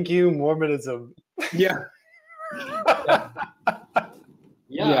 "Thank you, Mormonism." Yeah.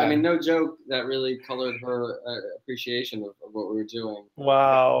 Yeah, I mean, no joke. That really colored her appreciation of what we were doing.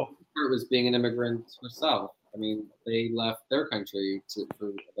 Wow. Part was being an immigrant herself. I mean, they left their country for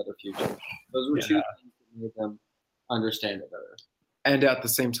a better future. Those were two things that made them understand it better. And at the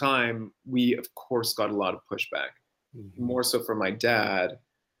same time, we of course got a lot of pushback, more so from my dad,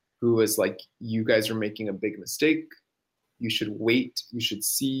 who was like, "You guys are making a big mistake. You should wait. You should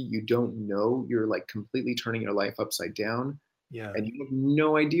see. You don't know. You're like completely turning your life upside down. Yeah. And you have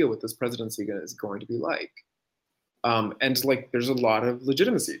no idea what this presidency is going to be like." And like, there's a lot of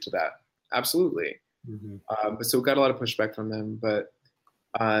legitimacy to that. Absolutely. So we got a lot of pushback from them. But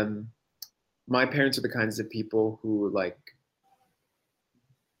my parents are the kinds of people who like,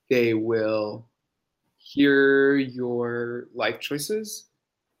 they will hear your life choices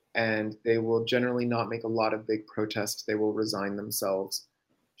and they will generally not make a lot of big protests. They will resign themselves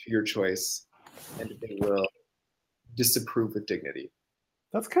to your choice and they will disapprove with dignity.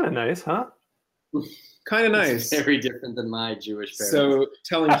 That's kind of nice, huh? Kind of nice. It's very different than my Jewish parents. So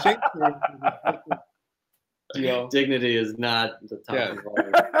telling Shakespeare deal. Dignity is not the top of the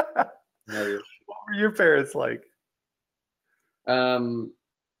volume. What were your parents like?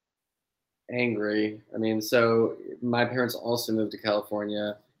 Angry. I mean, so my parents also moved to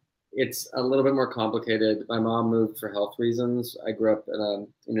California. It's a little bit more complicated. My mom moved for health reasons. I grew up in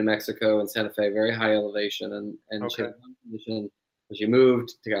New Mexico in Santa Fe, very high elevation, and she had one condition. She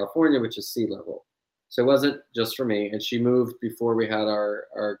moved to California, which is sea level. So it wasn't just for me. And she moved before we had our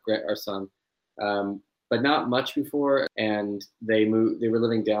son, but not much before. And they moved. They were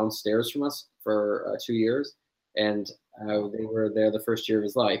living downstairs from us for 2 years, and they were there the first year of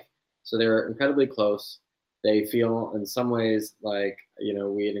his life. So they were incredibly close. They feel in some ways like, you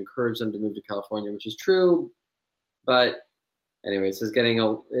know, we had encouraged them to move to California, which is true. But anyways,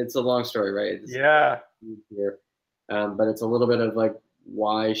 it's a long story, right? Yeah. But it's a little bit of like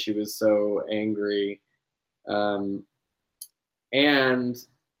why she was so angry. And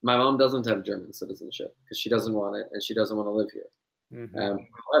my mom doesn't have German citizenship because she doesn't want it and she doesn't want to live here.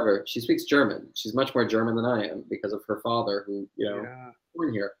 However, she speaks German. She's much more German than I am because of her father, who, you know,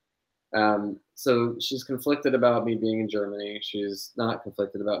 born here. So she's conflicted about me being in Germany. She's not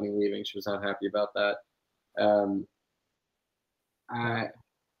conflicted about me leaving. She was not happy about that.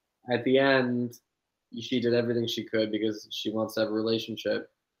 At the end, she did everything she could because she wants to have a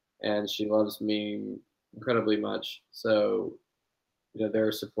relationship and she loves me incredibly much. So, you know,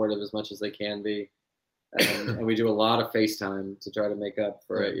 they're supportive as much as they can be. And we do a lot of FaceTime to try to make up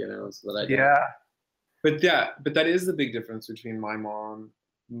for it, you know, so that I don't. But that is the big difference between my mom,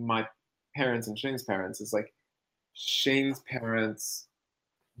 my parents, and Shane's parents. Is like Shane's parents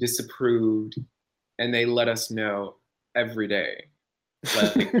disapproved and they let us know every day.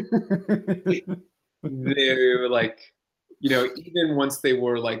 Like, they were like, you know, even once they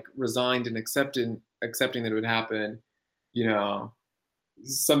were like resigned and accepting that it would happen, you know,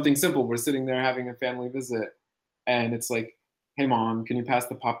 something simple. We're sitting there having a family visit and it's like, "Hey mom, can you pass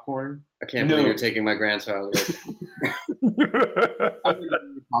the popcorn?" I can't believe you're taking my grandchild away.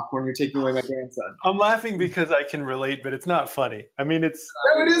 Popcorn, you're taking away my grandson. I'm laughing because I can relate, but it's not funny. I mean, it's...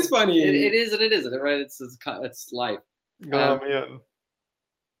 No, it is funny. It is and it isn't, right? It's life. Man.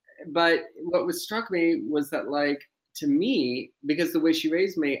 But what struck me was that, like, to me, because the way she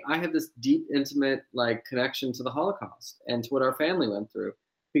raised me, I have this deep, intimate, like, connection to the Holocaust and to what our family went through.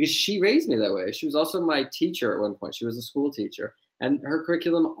 Because she raised me that way. She was also my teacher at one point. She was a school teacher. And her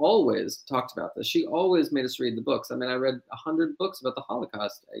curriculum always talked about this. She always made us read the books. I mean, I read 100 books about the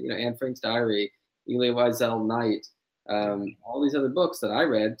Holocaust. You know, Anne Frank's Diary, Elie Wiesel, Night, all these other books that I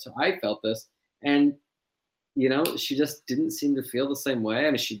read. So I felt this. And, you know, she just didn't seem to feel the same way. I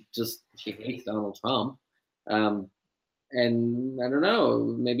mean, she hates Donald Trump. And I don't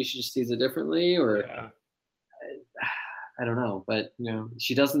know, maybe she just sees it differently or I don't know. But, you know,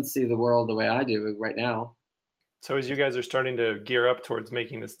 she doesn't see the world the way I do right now. So as you guys are starting to gear up towards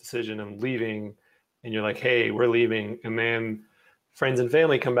making this decision and leaving, and you're like, "Hey, we're leaving," and then friends and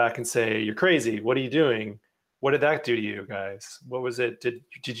family come back and say, "You're crazy. What are you doing?" What did that do to you guys? What was it? Did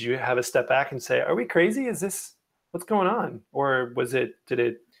you have a step back and say, "Are we crazy? Is this what's going on?" Or did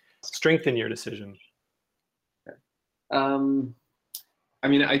it strengthen your decision? I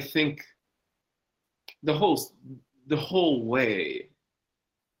mean, I think the whole way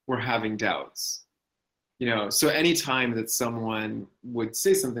we're having doubts. You know, so anytime that someone would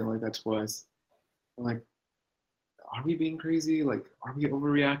say something like that to us, I'm like, are we being crazy? Like, are we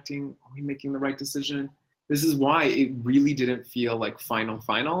overreacting? Are we making the right decision? This is why it really didn't feel like final.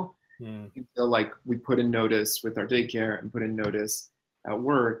 until like we put in notice with our daycare and put in notice at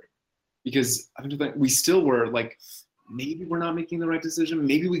work, because we still were like, maybe we're not making the right decision.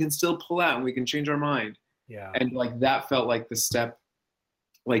 Maybe we can still pull out and we can change our mind. Yeah. And like that felt like the step,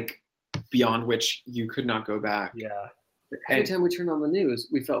 like beyond which you could not go back. Yeah. Every time we turned on the news,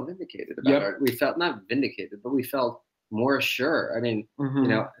 we felt vindicated about it. We felt not vindicated, but we felt more sure. I mean, you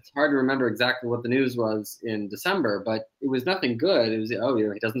know, it's hard to remember exactly what the news was in December, but it was nothing good. It was, oh, you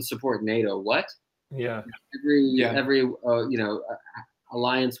know, he doesn't support NATO. What? Yeah. Every you know,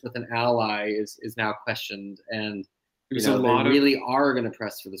 alliance with an ally is now questioned, and you know, they really are going to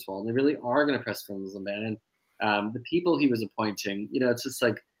press for this wall, and they really are going to press for the Muslim ban. And the people he was appointing, you know, it's just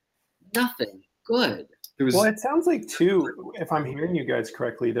like nothing good. Well, it sounds like too, if I'm hearing you guys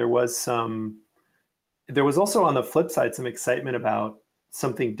correctly, there was also on the flip side some excitement about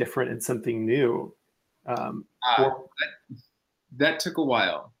something different and something new. That took a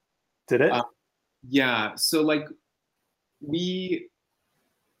while. Did it? Yeah. So like we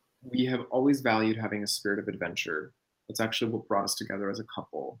have always valued having a spirit of adventure. That's actually what brought us together as a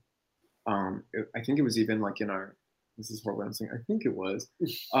couple. I think it was even like in our, this is horrible I'm saying, I think it was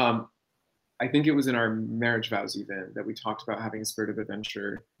in our marriage vows even, that we talked about having a spirit of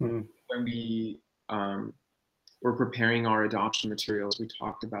adventure. When we were preparing our adoption materials, we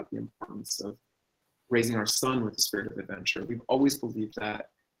talked about the importance of raising our son with the spirit of adventure. We've always believed that.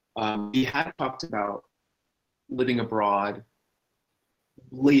 We had talked about living abroad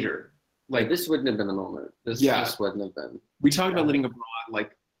later. Like this wouldn't have been the moment. This just wouldn't have been. We talked about living abroad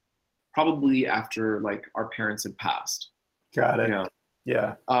like probably after like our parents had passed. Got it. You know?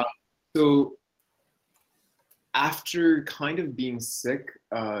 Yeah. So after kind of being sick,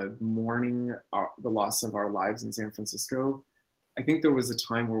 mourning the loss of our lives in San Francisco, I think there was a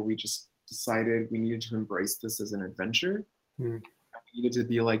time where we just decided we needed to embrace this as an adventure. We needed to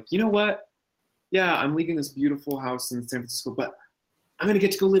be like, you know what? Yeah, I'm leaving this beautiful house in San Francisco, but I'm going to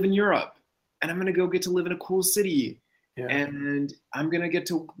get to go live in Europe, and I'm going to get to live in a cool city. Yeah. And I'm going to get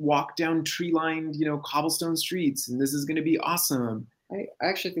to walk down tree-lined, you know, cobblestone streets, and this is going to be awesome. I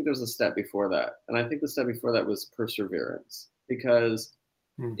actually think there's a step before that. And I think the step before that was perseverance. Because,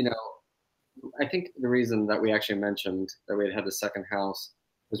 you know, I think the reason that we actually mentioned that we had the second house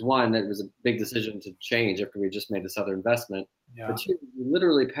was, one, that it was a big decision to change after we just made this other investment. Yeah. But two, we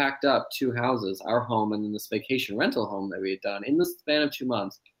literally packed up 2 houses, our home and then this vacation rental home that we had done in the span of 2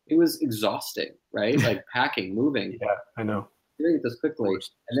 months. It was exhausting, right? Like packing, moving. Yeah, I know. Doing it this quickly.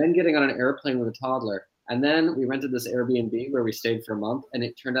 And then getting on an airplane with a toddler. And then we rented this Airbnb where we stayed for a month, and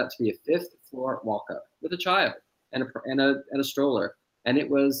it turned out to be a 5th floor walk-up with a child and a stroller, and it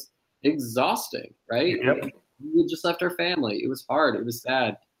was exhausting, right? Yep. We just left our family. It was hard. It was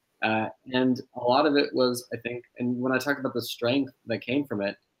sad, and a lot of it was, I think, and when I talk about the strength that came from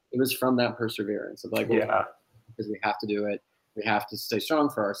it, it was from that perseverance of like, because we have to do it. We have to stay strong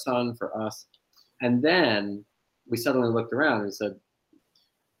for our son, for us, and then we suddenly looked around and said,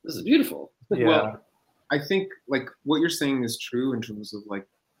 "This is beautiful." Yeah. Well, I think like what you're saying is true in terms of like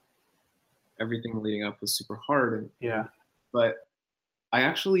everything leading up was super hard. But I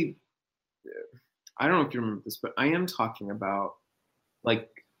actually, I don't know if you remember this, but I am talking about like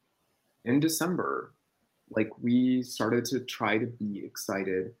in December, like we started to try to be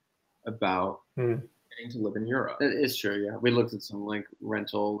excited about getting to live in Europe. It is true. Yeah. We looked at some like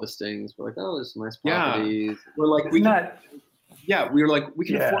rental listings. We're like, oh, there's some nice properties. Yeah. We're like, we were like, we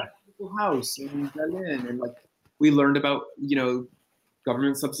can afford house in Berlin, and like we learned about, you know,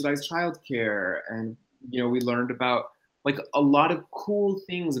 government subsidized childcare, and you know, we learned about like a lot of cool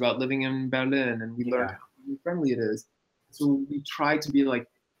things about living in Berlin, and we learned how friendly it is. So we tried to be like,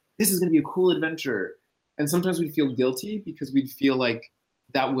 this is going to be a cool adventure, and sometimes we'd feel guilty because we'd feel like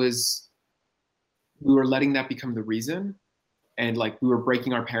we were letting that become the reason, and like we were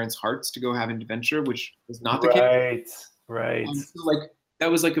breaking our parents' hearts to go have an adventure, which was not the case. Right. So like that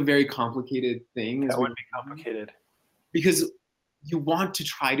was like a very complicated thing. That would be complicated. Because you want to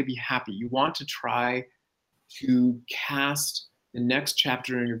try to be happy. You want to try to cast the next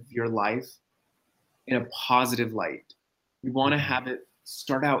chapter of your life in a positive light. You want to have it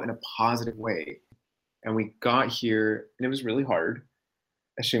start out in a positive way. And we got here, and it was really hard.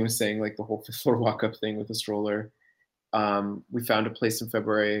 As Shane was saying, like the whole 5th floor walk-up thing with the stroller. We found a place in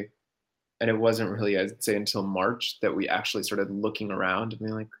February, and it wasn't really, I'd say, until March that we actually started looking around and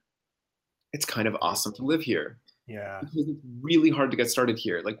being like, it's kind of awesome to live here. Yeah. Because it's really hard to get started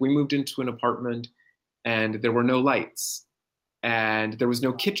here. Like we moved into an apartment and there were no lights and there was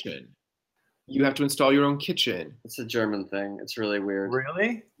no kitchen. You have to install your own kitchen. It's a German thing. It's really weird.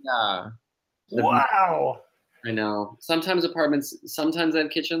 Really? Yeah. Wow. I know. Sometimes apartments, sometimes they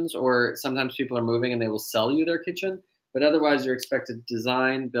have kitchens, or sometimes people are moving and they will sell you their kitchen. But otherwise, you're expected to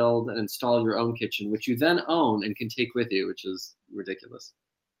design, build, and install your own kitchen, which you then own and can take with you, which is ridiculous.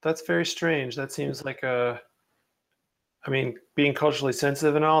 That's very strange. That seems like I mean, being culturally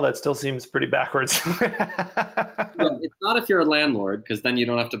sensitive and all, that still seems pretty backwards. Yeah, it's not if you're a landlord, because then you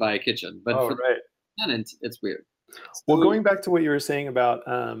don't have to buy a kitchen. But for right. the tenant, it's weird. Well, going back to what you were saying about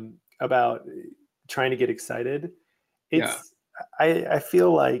trying to get excited, it's I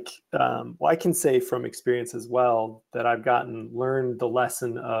feel like well, I can say from experience as well that I've learned the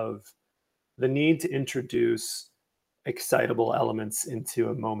lesson of the need to introduce excitable elements into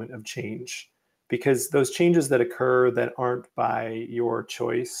a moment of change, because those changes that occur that aren't by your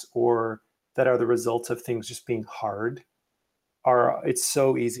choice or that are the results of things just being hard it's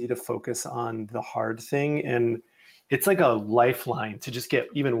so easy to focus on the hard thing, and it's like a lifeline to just get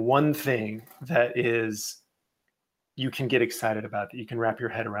even one thing that is you can get excited about, that you can wrap your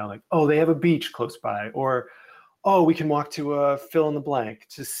head around, like, oh, they have a beach close by, or oh, we can walk to a fill in the blank,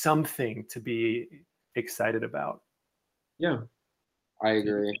 just something to be excited about. Yeah, I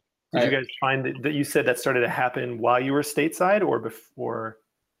agree. Did you guys find that you said that started to happen while you were stateside or before?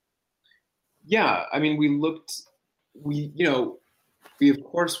 Yeah, I mean, we of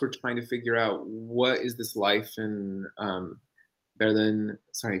course were trying to figure out what is this life in Berlin.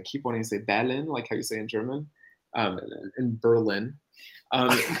 Sorry, I keep wanting to say Berlin, like how you say in German. In Berlin.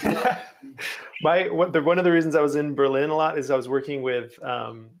 One of the reasons I was in Berlin a lot is I was working with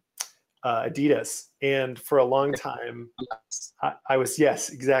Adidas, and for a long time I was, yes,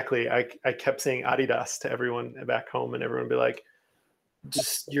 exactly. I kept saying Adidas to everyone back home, and everyone would be like,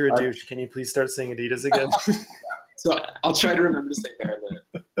 "Just, you're a douche. Can you please start saying Adidas again?" So I'll try to remember to say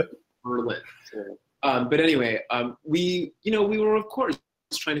Berlin. But anyway, we were of course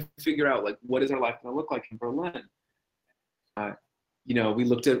trying to figure out, like, what is our life going to look like in Berlin. We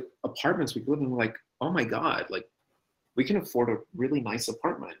looked at apartments we could live in, and we're like, oh my God, like, we can afford a really nice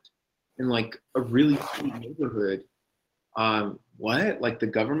apartment in like a really cool neighborhood. What? Like, the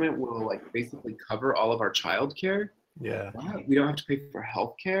government will like basically cover all of our childcare? Yeah. What? We don't have to pay for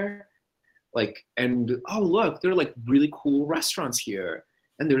healthcare? Like, and oh look, there are like really cool restaurants here,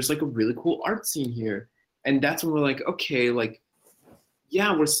 and there's like a really cool art scene here. And that's when we're like, okay, like,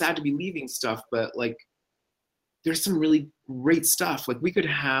 yeah, we're sad to be leaving stuff, but like, there's some really great stuff. Like, we could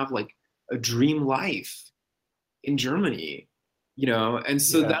have like a dream life in Germany, And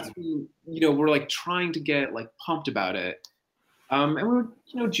so that's when, we're like trying to get like pumped about it. And we're,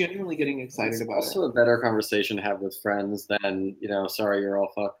 genuinely getting excited about it. It's also a better conversation to have with friends than, sorry, you're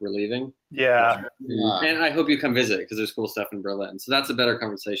all fucked, we're leaving. Yeah. And I hope you come visit, because there's cool stuff in Berlin. So that's a better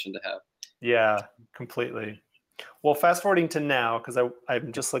conversation to have. Yeah, completely. Well, fast forwarding to now, because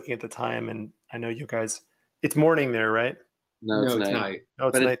I'm just looking at the time, and I know you guys, it's morning there, right? No, it's night. Oh,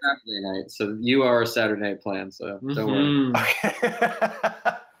 it's but night. It's Saturday night, so you are a Saturday night plan, so don't worry.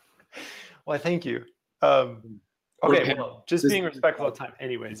 Okay. Well, thank you. Okay, well, just being respectful of time.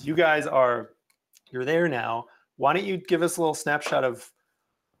 Anyways, you're there now. Why don't you give us a little snapshot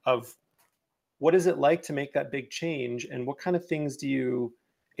of what is it like to make that big change, and what kind of things do you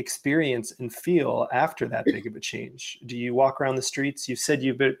experience and feel after that big of a change? Do you walk around the streets? You said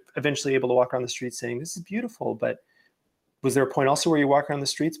you've been eventually able to walk around the streets saying, this is beautiful, but was there a point also where you walk around the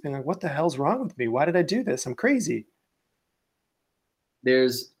streets being like, what the hell's wrong with me? Why did I do this? I'm crazy.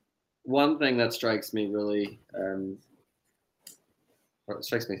 There's one thing that strikes me really,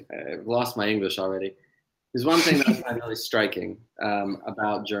 I've lost my English already. There's one thing that I find really striking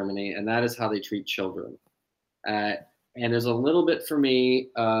about Germany, and that is how they treat children. And there's a little bit for me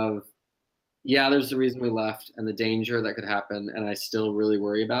of, there's the reason we left and the danger that could happen, and I still really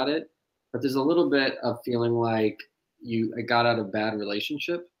worry about it. But there's a little bit of feeling like I got out of a bad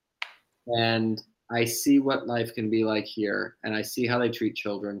relationship, and I see what life can be like here, and I see how they treat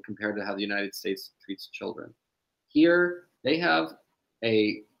children compared to how the United States treats children. Here, they have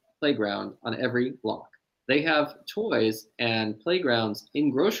a playground on every block. They have toys and playgrounds in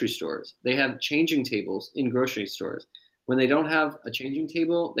grocery stores. They have changing tables in grocery stores. When they don't have a changing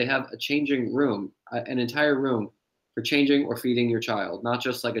table, they have a changing room, an entire room for changing or feeding your child, not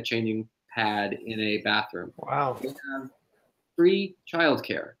just like a changing pad in a bathroom. Wow. They have free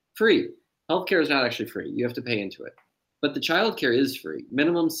childcare. Free. Healthcare is not actually free. You have to pay into it. But the childcare is free.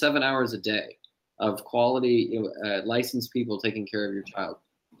 Minimum 7 hours a day of quality licensed people taking care of your child.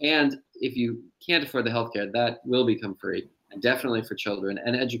 And if you can't afford the healthcare, that will become free, and definitely for children.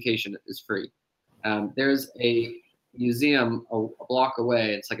 And education is free. There's a museum a block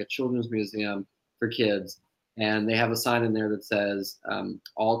away. It's like a children's museum for kids, and they have a sign in there that says,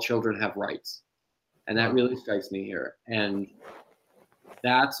 all children have rights. And that really strikes me here. And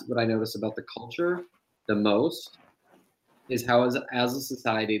that's what I notice about the culture the most, is how as a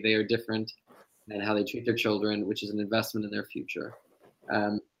society they are different, and how they treat their children, which is an investment in their future.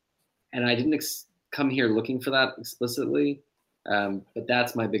 And I didn't come here looking for that explicitly, but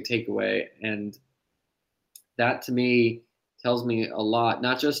that's my big takeaway. And that to me tells me a lot,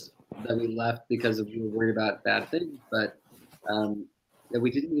 not just that we left because we were worried about bad things, but that we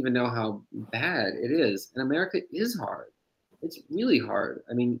didn't even know how bad it is. And America is hard. It's really hard.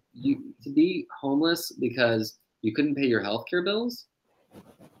 I mean, to be homeless because you couldn't pay your healthcare bills,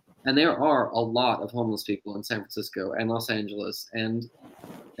 and there are a lot of homeless people in San Francisco and Los Angeles and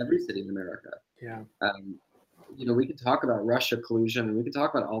every city in America. Yeah. We could talk about Russia collusion, and we could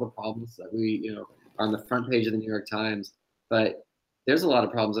talk about all the problems that are on the front page of the New York Times, but there's a lot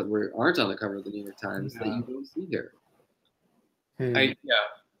of problems that aren't on the cover of the New York Times that you don't see here. I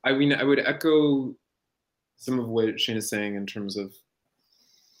mean, I would echo some of what Shane is saying in terms of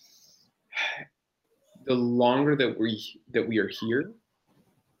the longer that we are here,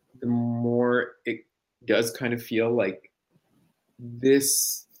 the more it does kind of feel like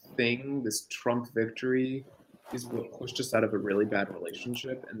this Trump victory is what pushed us out of a really bad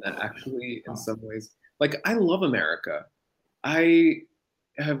relationship. And that actually, in some ways, like, I love America. I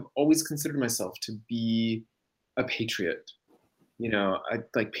have always considered myself to be a patriot.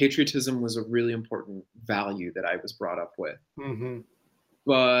 Like, patriotism was a really important value that I was brought up with. Mm-hmm.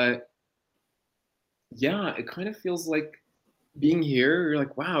 But yeah, it kind of feels like being here, you're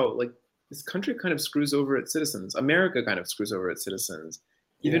like, wow, like, this country kind of screws over its citizens. America kind of screws over its citizens,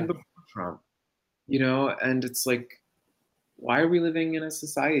 even before Trump, and it's like, why are we living in a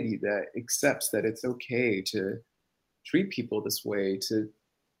society that accepts that it's okay to treat people this way?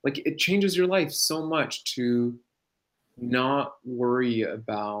 It changes your life so much to not worry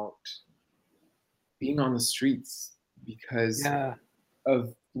about being on the streets because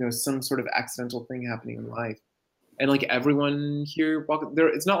of some sort of accidental thing happening in life. And like, everyone here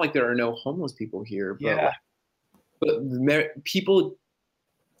it's not like there are no homeless people here, but people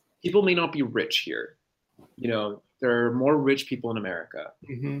may not be rich here. There are more rich people in America,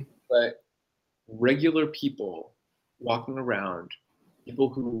 but regular people walking around, people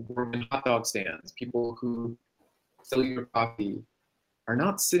who work in hot dog stands, people who sell your coffee, are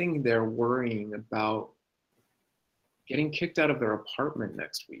not sitting there worrying about getting kicked out of their apartment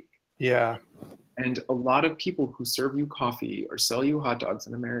next week. Yeah. And a lot of people who serve you coffee or sell you hot dogs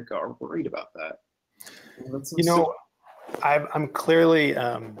in America are worried about that. I'm clearly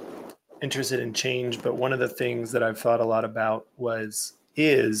interested in change, but one of the things that I've thought a lot about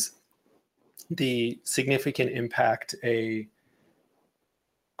is the significant impact a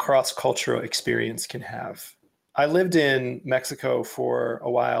cross-cultural experience can have. I lived in Mexico for a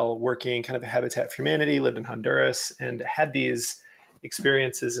while, working kind of Habitat for Humanity, lived in Honduras, and had these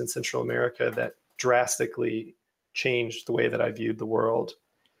experiences in Central America that drastically changed the way that I viewed the world.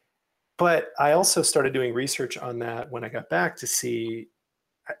 But I also started doing research on that when I got back to see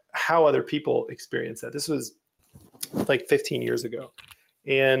how other people experience that. This was like 15 years ago.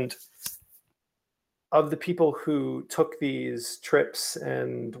 And of the people who took these trips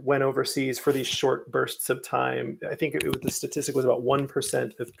and went overseas for these short bursts of time, I think the statistic was about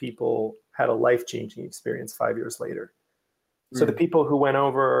 1% of people had a life-changing experience 5 years later. So the people who went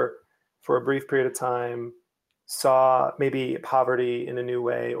over for a brief period of time, saw maybe poverty in a new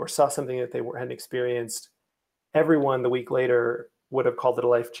way, or saw something that they hadn't experienced, everyone the week later would have called it a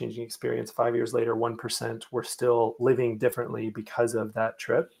life-changing experience. 5 years later, 1% were still living differently because of that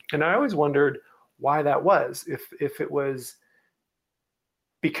trip. And I always wondered why that was. If it was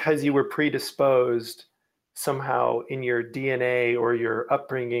because you were predisposed somehow in your DNA or your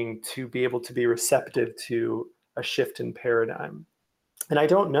upbringing to be able to be receptive to a shift in paradigm. And I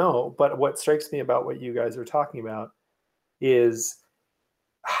don't know, but what strikes me about what you guys are talking about is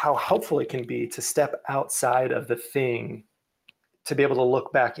how helpful it can be to step outside of the thing, to be able to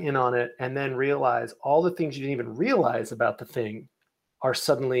look back in on it and then realize all the things you didn't even realize about the thing are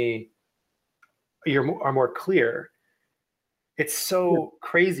suddenly are more clear. It's so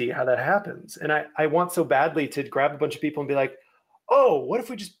crazy how that happens. And I want so badly to grab a bunch of people and be like, oh, what if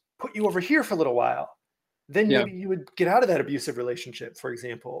we just put you over here for a little while? Then maybe you would get out of that abusive relationship, for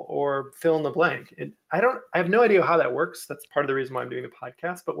example, or fill in the blank. And I have no idea how that works. That's part of the reason why I'm doing the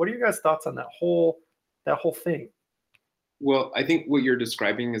podcast. But what are your guys' thoughts on that whole thing? Well, I think what you're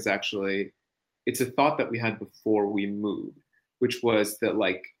describing is actually, it's a thought that we had before we moved, which was that,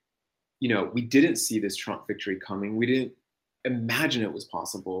 like, we didn't see this Trump victory coming. We didn't imagine it was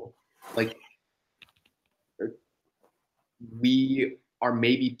possible. Like, we are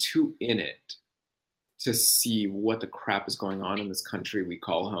maybe too in it to see what the crap is going on in this country we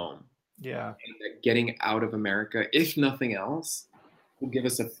call home. Yeah. And that getting out of America, if nothing else, will give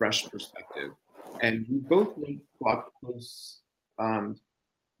us a fresh perspective. And we both made blog posts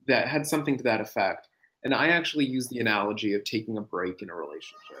that had something to that effect. And I actually used the analogy of taking a break in a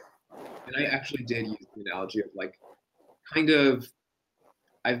relationship. And I actually did use the analogy of like, kind of,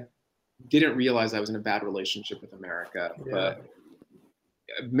 I didn't realize I was in a bad relationship with America, but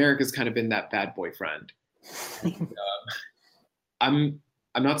America's kind of been that bad boyfriend. And,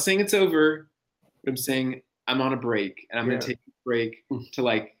 I'm not saying it's over, but I'm saying I'm on a break, and I'm gonna take a break to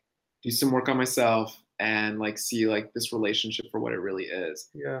like do some work on myself and like see like this relationship for what it really is.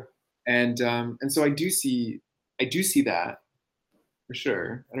 Yeah. And so I do see that for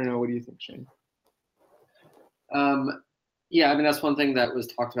sure. I don't know. What do you think, Shane? Yeah, I mean, that's one thing that was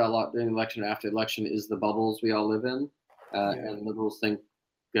talked about a lot during the election and after the election is the bubbles we all live in. And liberals think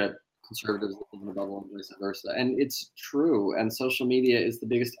that conservatives live in a bubble and vice versa. And it's true. And social media is the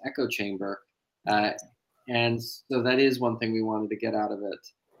biggest echo chamber. And so that is one thing we wanted to get out of it.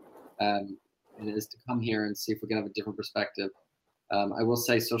 And it is to come here and see if we can have a different perspective. I will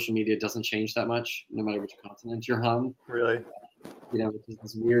say social media doesn't change that much, no matter which continent you're on. Really? You know, which is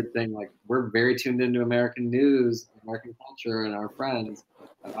this weird thing. Like, we're very tuned into American news, American culture, and our friends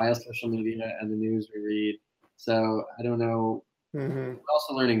via social media and the news we read. So I don't know. We're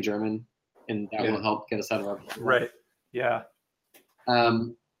also learning German, and that will help get us out of our right. Yeah.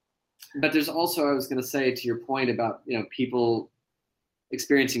 But there's also, I was going to say to your point about, you know, people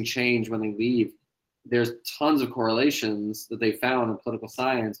experiencing change when they leave. There's tons of correlations that they found in political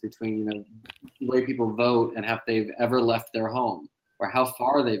science between, you know, the way people vote and if they've ever left their home or how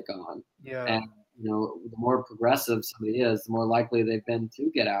far they've gone. Yeah. And, you know, the more progressive somebody is, the more likely they've been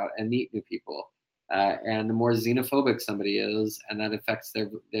to get out and meet new people. And the more xenophobic somebody is, and that affects the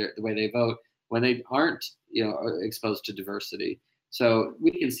way they vote when they aren't, you know, exposed to diversity. So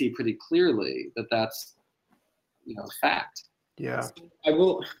we can see pretty clearly that that's, you know, fact. Yeah. I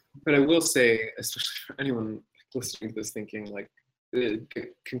will say, especially for anyone listening to this thinking like it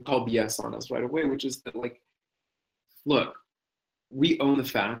can call BS on us right away, which is that like, look, we own the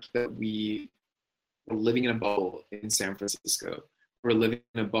fact that we are living in a bubble in San Francisco. We're living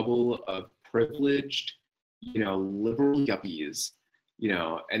in a bubble of privileged, you know, liberal yuppies, you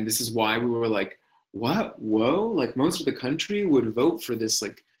know, and this is why we were like, what? Whoa, like most of the country would vote for this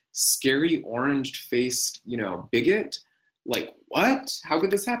like scary orange-faced, you know, bigot. Like, what? How could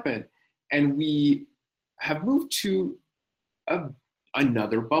this happen? And we have moved to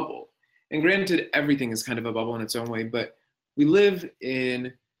another bubble. And granted, everything is kind of a bubble in its own way, but we live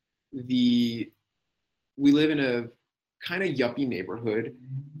in a kind of yuppie neighborhood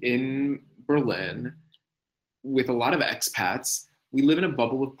in Berlin with a lot of expats. We live in a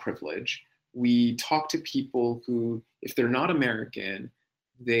bubble of privilege. We talk to people who, if they're not American,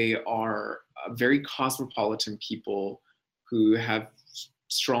 they are very cosmopolitan people who have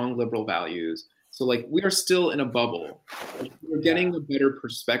strong liberal values. So like we are still in a bubble. We're getting a better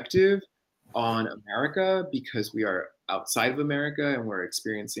perspective on America because we are outside of America and we're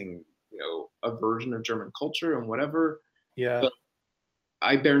experiencing, you know, a version of German culture and whatever. Yeah. But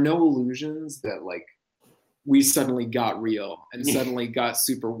I bear no illusions that like we suddenly got real and suddenly got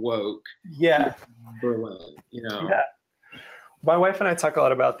super woke. Yeah. In Berlin, you know. Yeah. My wife and I talk a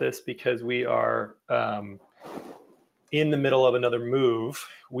lot about this because we are in the middle of another move.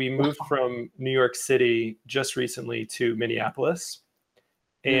 We moved from New York City just recently to Minneapolis.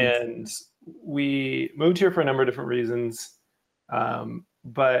 And we moved here for a number of different reasons.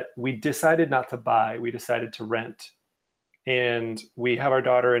 But we decided not to buy, we decided to rent. And we have our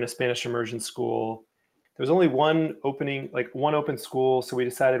daughter in a Spanish immersion school. There was only one open school. So we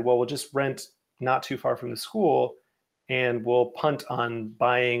decided, well, we'll just rent not too far from the school and we'll punt on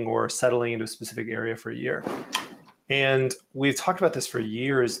buying or settling into a specific area for a year. And we've talked about this for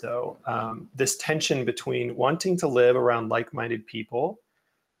years, though, this tension between wanting to live around like-minded people,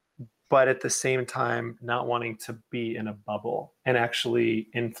 but at the same time, not wanting to be in a bubble and actually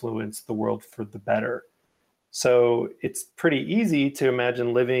influence the world for the better. So it's pretty easy to imagine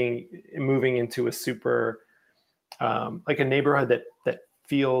moving into a super, like a neighborhood that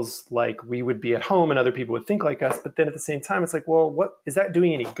feels like we would be at home and other people would think like us. But then at the same time, it's like, well, what is that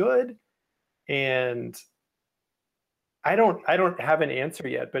doing any good? And I don't have an answer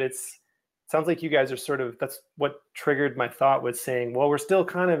yet, but it sounds like you guys are that's what triggered my thought, was saying, well, we're still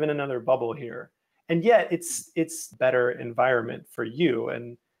kind of in another bubble here. And yet it's better environment for you.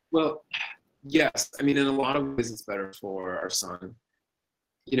 And well, yes, I mean, in a lot of ways it's better for our son.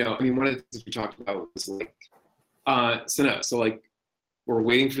 You know, I mean, one of the things we talked about was like, so like we're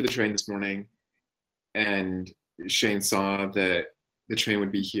waiting for the train this morning and Shane saw that the train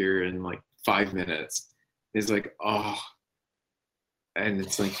would be here in like 5 minutes. He's like, oh, and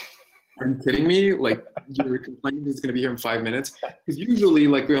it's like, are you kidding me? Like, you're complaining it's going to be here in 5 minutes? Because usually,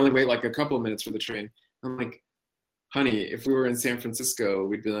 like, we only wait like a couple of minutes for the train. I'm like, honey, if we were in San Francisco,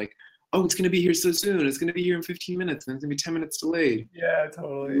 we'd be like, oh, it's going to be here so soon. It's going to be here in 15 minutes, and it's going to be 10 minutes delayed. Yeah,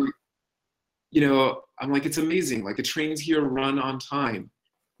 totally. You know, I'm like, it's amazing. Like, the trains here run on time.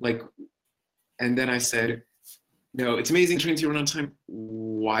 Like, and then I said, no, it's amazing trains here run on time.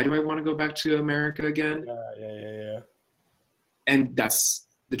 Why do I want to go back to America again? Yeah. And that's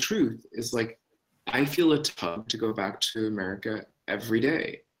the truth, is like, I feel a tug to go back to America every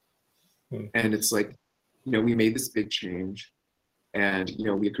day. And it's like, you know, we made this big change, and, you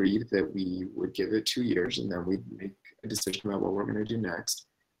know, we agreed that we would give it 2 years, and then we'd make a decision about what we're going to do next.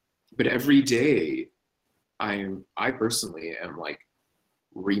 But every day, I personally am like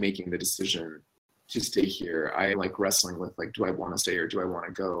remaking the decision to stay here. I like wrestling with like, do I want to stay or do I want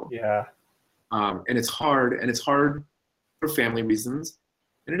to go? Yeah. And it's hard for family reasons,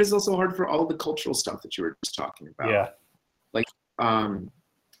 and it is also hard for all the cultural stuff that you were just talking about. Yeah. Like,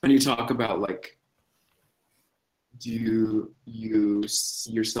 when you talk about like, do you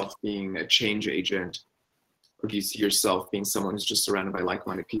see yourself being a change agent, or do you see yourself being someone who's just surrounded by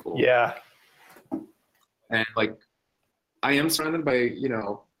like-minded people? Yeah. And like, I am surrounded by, you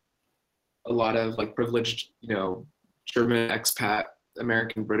know, a lot of like privileged, you know, German expat,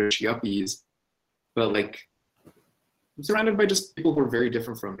 American, British yuppies, but like, I'm surrounded by just people who are very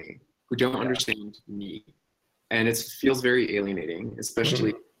different from me, who don't understand me. And it feels very alienating,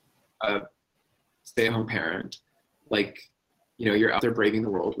 especially a stay-at-home parent. Like, you know, you're out there braving the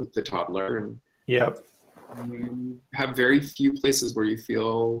world with the toddler, and Yep. you have very few places where you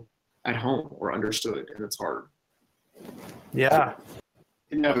feel at home or understood, and it's hard. Yeah.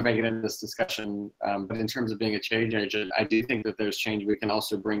 Didn't ever make it into this discussion, but in terms of being a change agent, I do think that there's change we can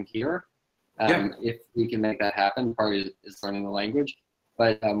also bring here. If we can make that happen. Part is learning the language.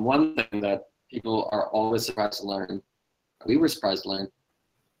 But one thing that people are always surprised to learn, we were surprised to learn,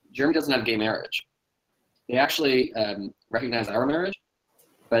 Germany doesn't have gay marriage. They actually recognize our marriage,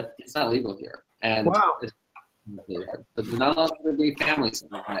 but it's not legal here. And Wow. it's really hard. But there's not a lot of big families.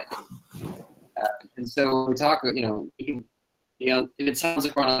 And so we talk, you know, if it sounds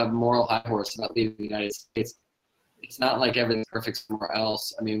like we're on a moral high horse about leaving the United States, it's not like everything's perfect somewhere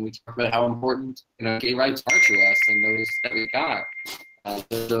else. I mean, we talk about how important, you know, gay rights are to us, and those that we got,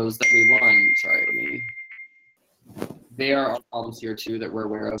 those that we won. Sorry, there are problems here too that we're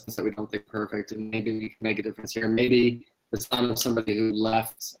aware of, that we don't think perfect, and maybe we can make a difference here. Maybe the son of somebody who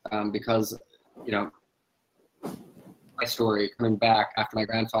left because, you know, my story coming back after my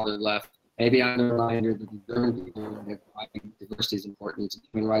grandfather left. Maybe I'm a reminder that the German people, why diversity is important,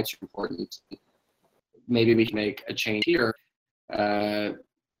 human rights are important. Maybe we can make a change here. Yeah.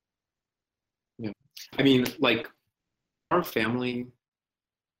 I mean, like, our family,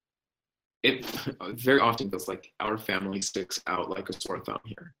 it very often feels like our family sticks out like a sore thumb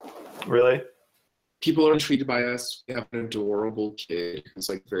here. Really? People are intrigued by us. We have an adorable kid who's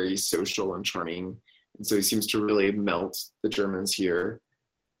like very social and charming, and so he seems to really melt the Germans here.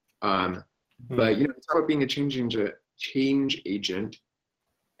 But you know, it's about being a change agent.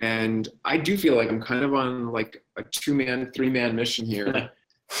 And I do feel like I'm kind of on like a 2-man, 3-man mission here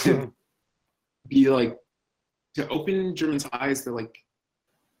to be like, to open Germans' eyes that like,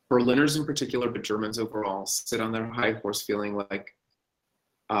 Berliners in particular, but Germans overall, sit on their high horse feeling like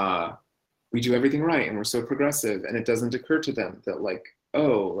we do everything right and we're so progressive, and it doesn't occur to them that like,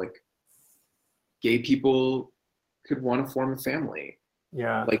 oh, like gay people could want to form a family.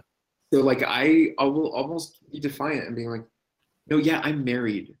 Yeah. Like, so like I will almost be defiant and being like, no, yeah, I'm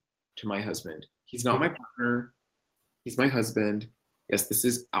married to my husband. He's not my partner. He's my husband. Yes, this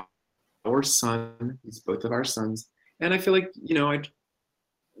is our son. He's both of our sons. And I feel like, you know,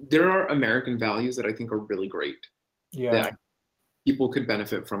 there are American values that I think are really great. Yeah. That people could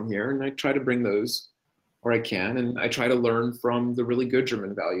benefit from here. And I try to bring those where I can. And I try to learn from the really good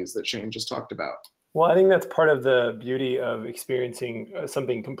German values that Shane just talked about. Well, I think that's part of the beauty of experiencing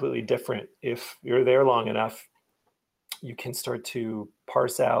something completely different. If you're there long enough, you can start to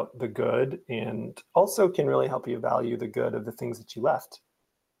parse out the good, and also can really help you value the good of the things that you left.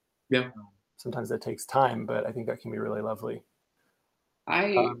 Yeah. Sometimes that takes time, but I think that can be really lovely.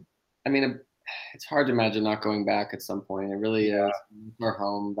 I mean, it's hard to imagine not going back at some point. It really is. It's our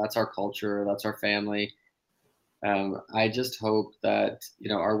home. That's our culture. That's our family. I just hope that, you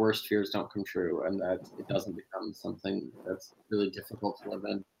know, our worst fears don't come true, and that it doesn't become something that's really difficult to live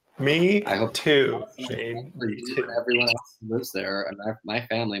in. Me I hope too, Shane. for you and everyone else who lives there, and my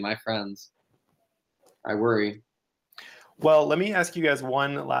family, my friends. I worry. Well, let me ask you guys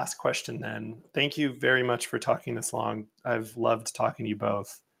one last question then. Thank you very much for talking this long. I've loved talking to you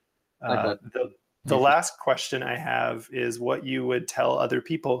both. The last question I have is what you would tell other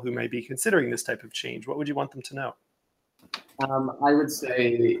people who might be considering this type of change. What would you want them to know? I would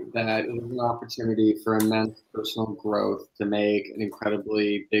say that it is an opportunity for immense personal growth to make an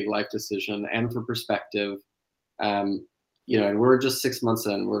incredibly big life decision and for perspective. You know, and we're just 6 months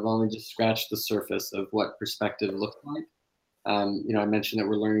in. We've only just scratched the surface of what perspective looks like. You know, I mentioned that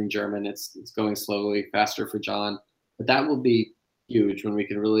we're learning German. It's going slowly, faster for John, but that will be huge when we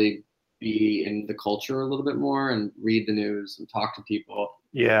can really be in the culture a little bit more and read the news and talk to people.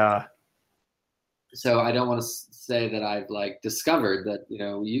 Yeah. So I don't want to say that I've like discovered that, you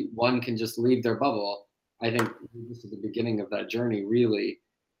know, one can just leave their bubble. I think this is the beginning of that journey, really.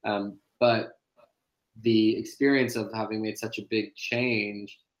 But the experience of having made such a big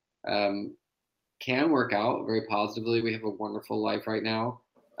change can work out very positively. We have a wonderful life right now.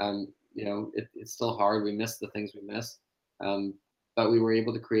 You know, it's still hard. We miss the things we miss. But we were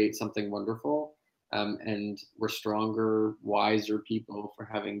able to create something wonderful. And we're stronger, wiser people for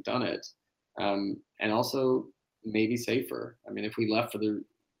having done it. And also maybe safer. I mean, if we left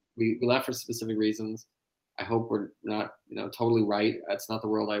we left for specific reasons, I hope we're not, you know, totally right. That's not the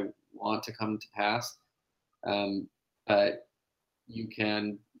world I want to come to pass. But you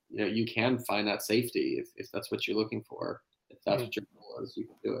can find that safety if that's what you're looking for. If that's what your goal is, you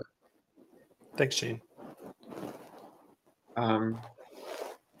can do it. Thanks, Shane.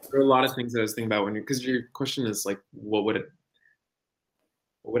 There are a lot of things that I was thinking about because your question is like, what would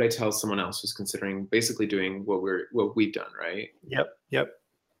I tell someone else who's considering basically doing what we've done, right? Yep.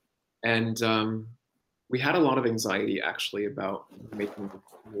 And we had a lot of anxiety actually about making the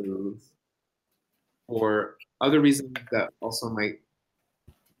move for other reasons that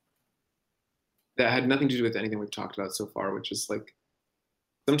had nothing to do with anything we've talked about so far, which is like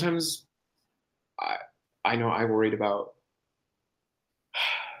sometimes I know I worried about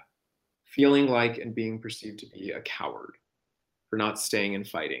feeling like and being perceived to be a coward for not staying and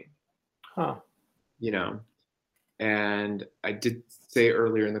fighting. You know, and I did say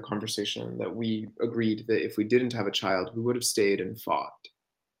earlier in the conversation that we agreed that if we didn't have a child, we would have stayed and fought.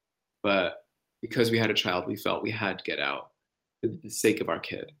 But because we had a child, we felt we had to get out for the sake of our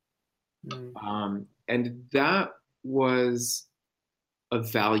kid. And that was a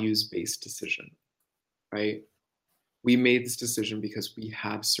values-based decision, right? We made this decision because we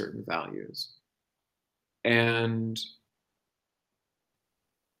have certain values. And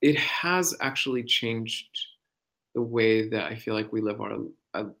it has actually changed the way that I feel like we live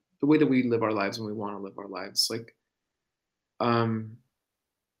the way that we live our lives when we want to live our lives. Like,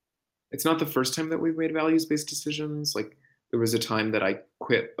 it's not the first time that we've made values-based decisions. Like, there was a time that I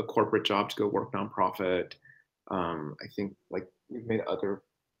quit a corporate job to go work nonprofit. I think like we've made other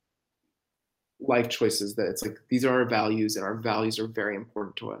life choices that it's like, these are our values and our values are very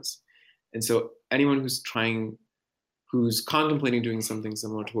important to us. And so anyone who's contemplating doing something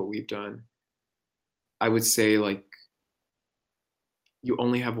similar to what we've done, I would say like, you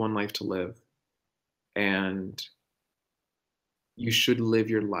only have one life to live and you should live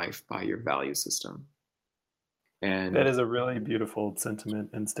your life by your value system. And that is a really beautiful sentiment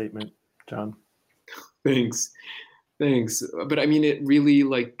and statement, John. Thanks. But I mean, it really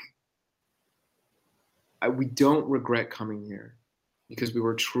like, we don't regret coming here because we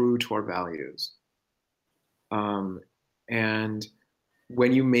were true to our values. And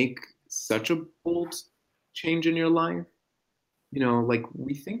when you make such a bold change in your life, you know, like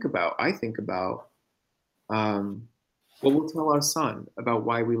I think about what we'll tell our son about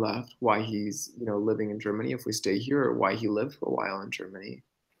why we left, why he's, you know, living in Germany if we stay here, or why he lived for a while in Germany.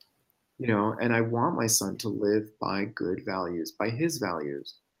 You know, and I want my son to live by good values, by his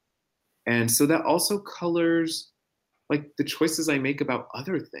values. And so that also colors like the choices I make about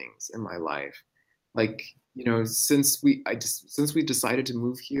other things in my life. Like, you know, since we decided to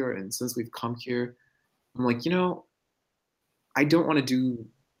move here and since we've come here, I'm like, you know, I don't want to do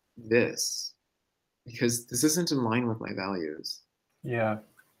this because this isn't in line with my values. Yeah.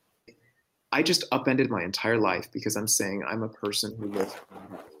 I just upended my entire life because I'm saying I'm a person who lives.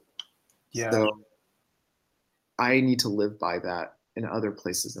 Yeah. So I need to live by that in other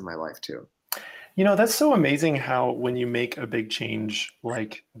places in my life too. You know, that's so amazing how when you make a big change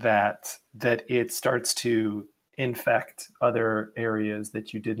like that it starts to infect other areas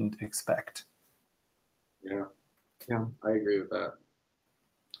that you didn't expect. Yeah, I agree with that.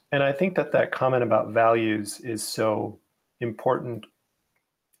 And I think that comment about values is so important.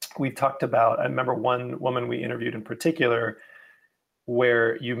 We've talked about, I remember one woman we interviewed in particular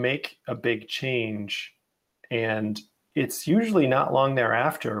where you make a big change, and it's usually not long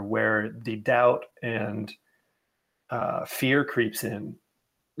thereafter where the doubt and fear creeps in,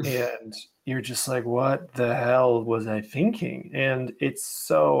 and you're just like, what the hell was I thinking? And it's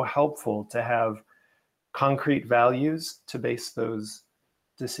so helpful to have concrete values to base those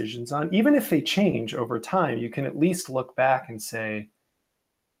decisions on. Even if they change over time, you can at least look back and say,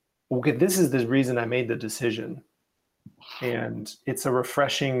 okay, this is the reason I made the decision. And it's a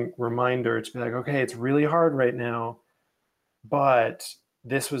refreshing reminder to be like, okay, it's really hard right now, but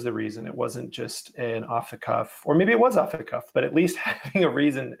this was the reason. It wasn't just an off the cuff, or maybe it was off the cuff, but at least having a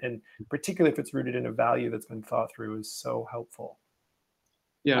reason, and particularly if it's rooted in a value that's been thought through, is so helpful.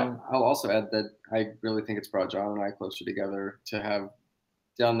 Yeah, I'll also add that I really think it's brought John and I closer together to have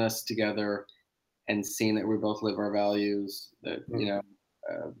done this together and seen that we both live our values. That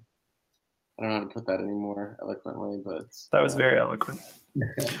I don't know how to put that any more eloquently, but that was very eloquent.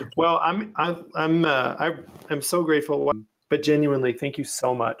 Well, I'm so grateful. But genuinely, thank you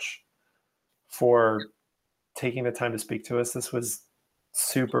so much for taking the time to speak to us. This was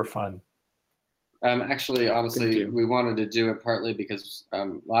super fun. Actually, honestly, we wanted to do it partly because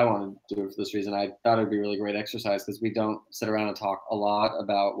I wanted to do it for this reason. I thought it would be a really great exercise because we don't sit around and talk a lot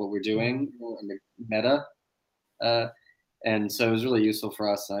about what we're doing in the meta. And so it was really useful for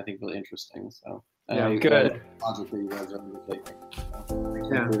us, and I think really interesting. So yeah, good. Logically, you guys are undertaking. Thanks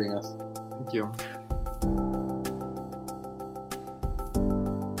for including us. Thank you.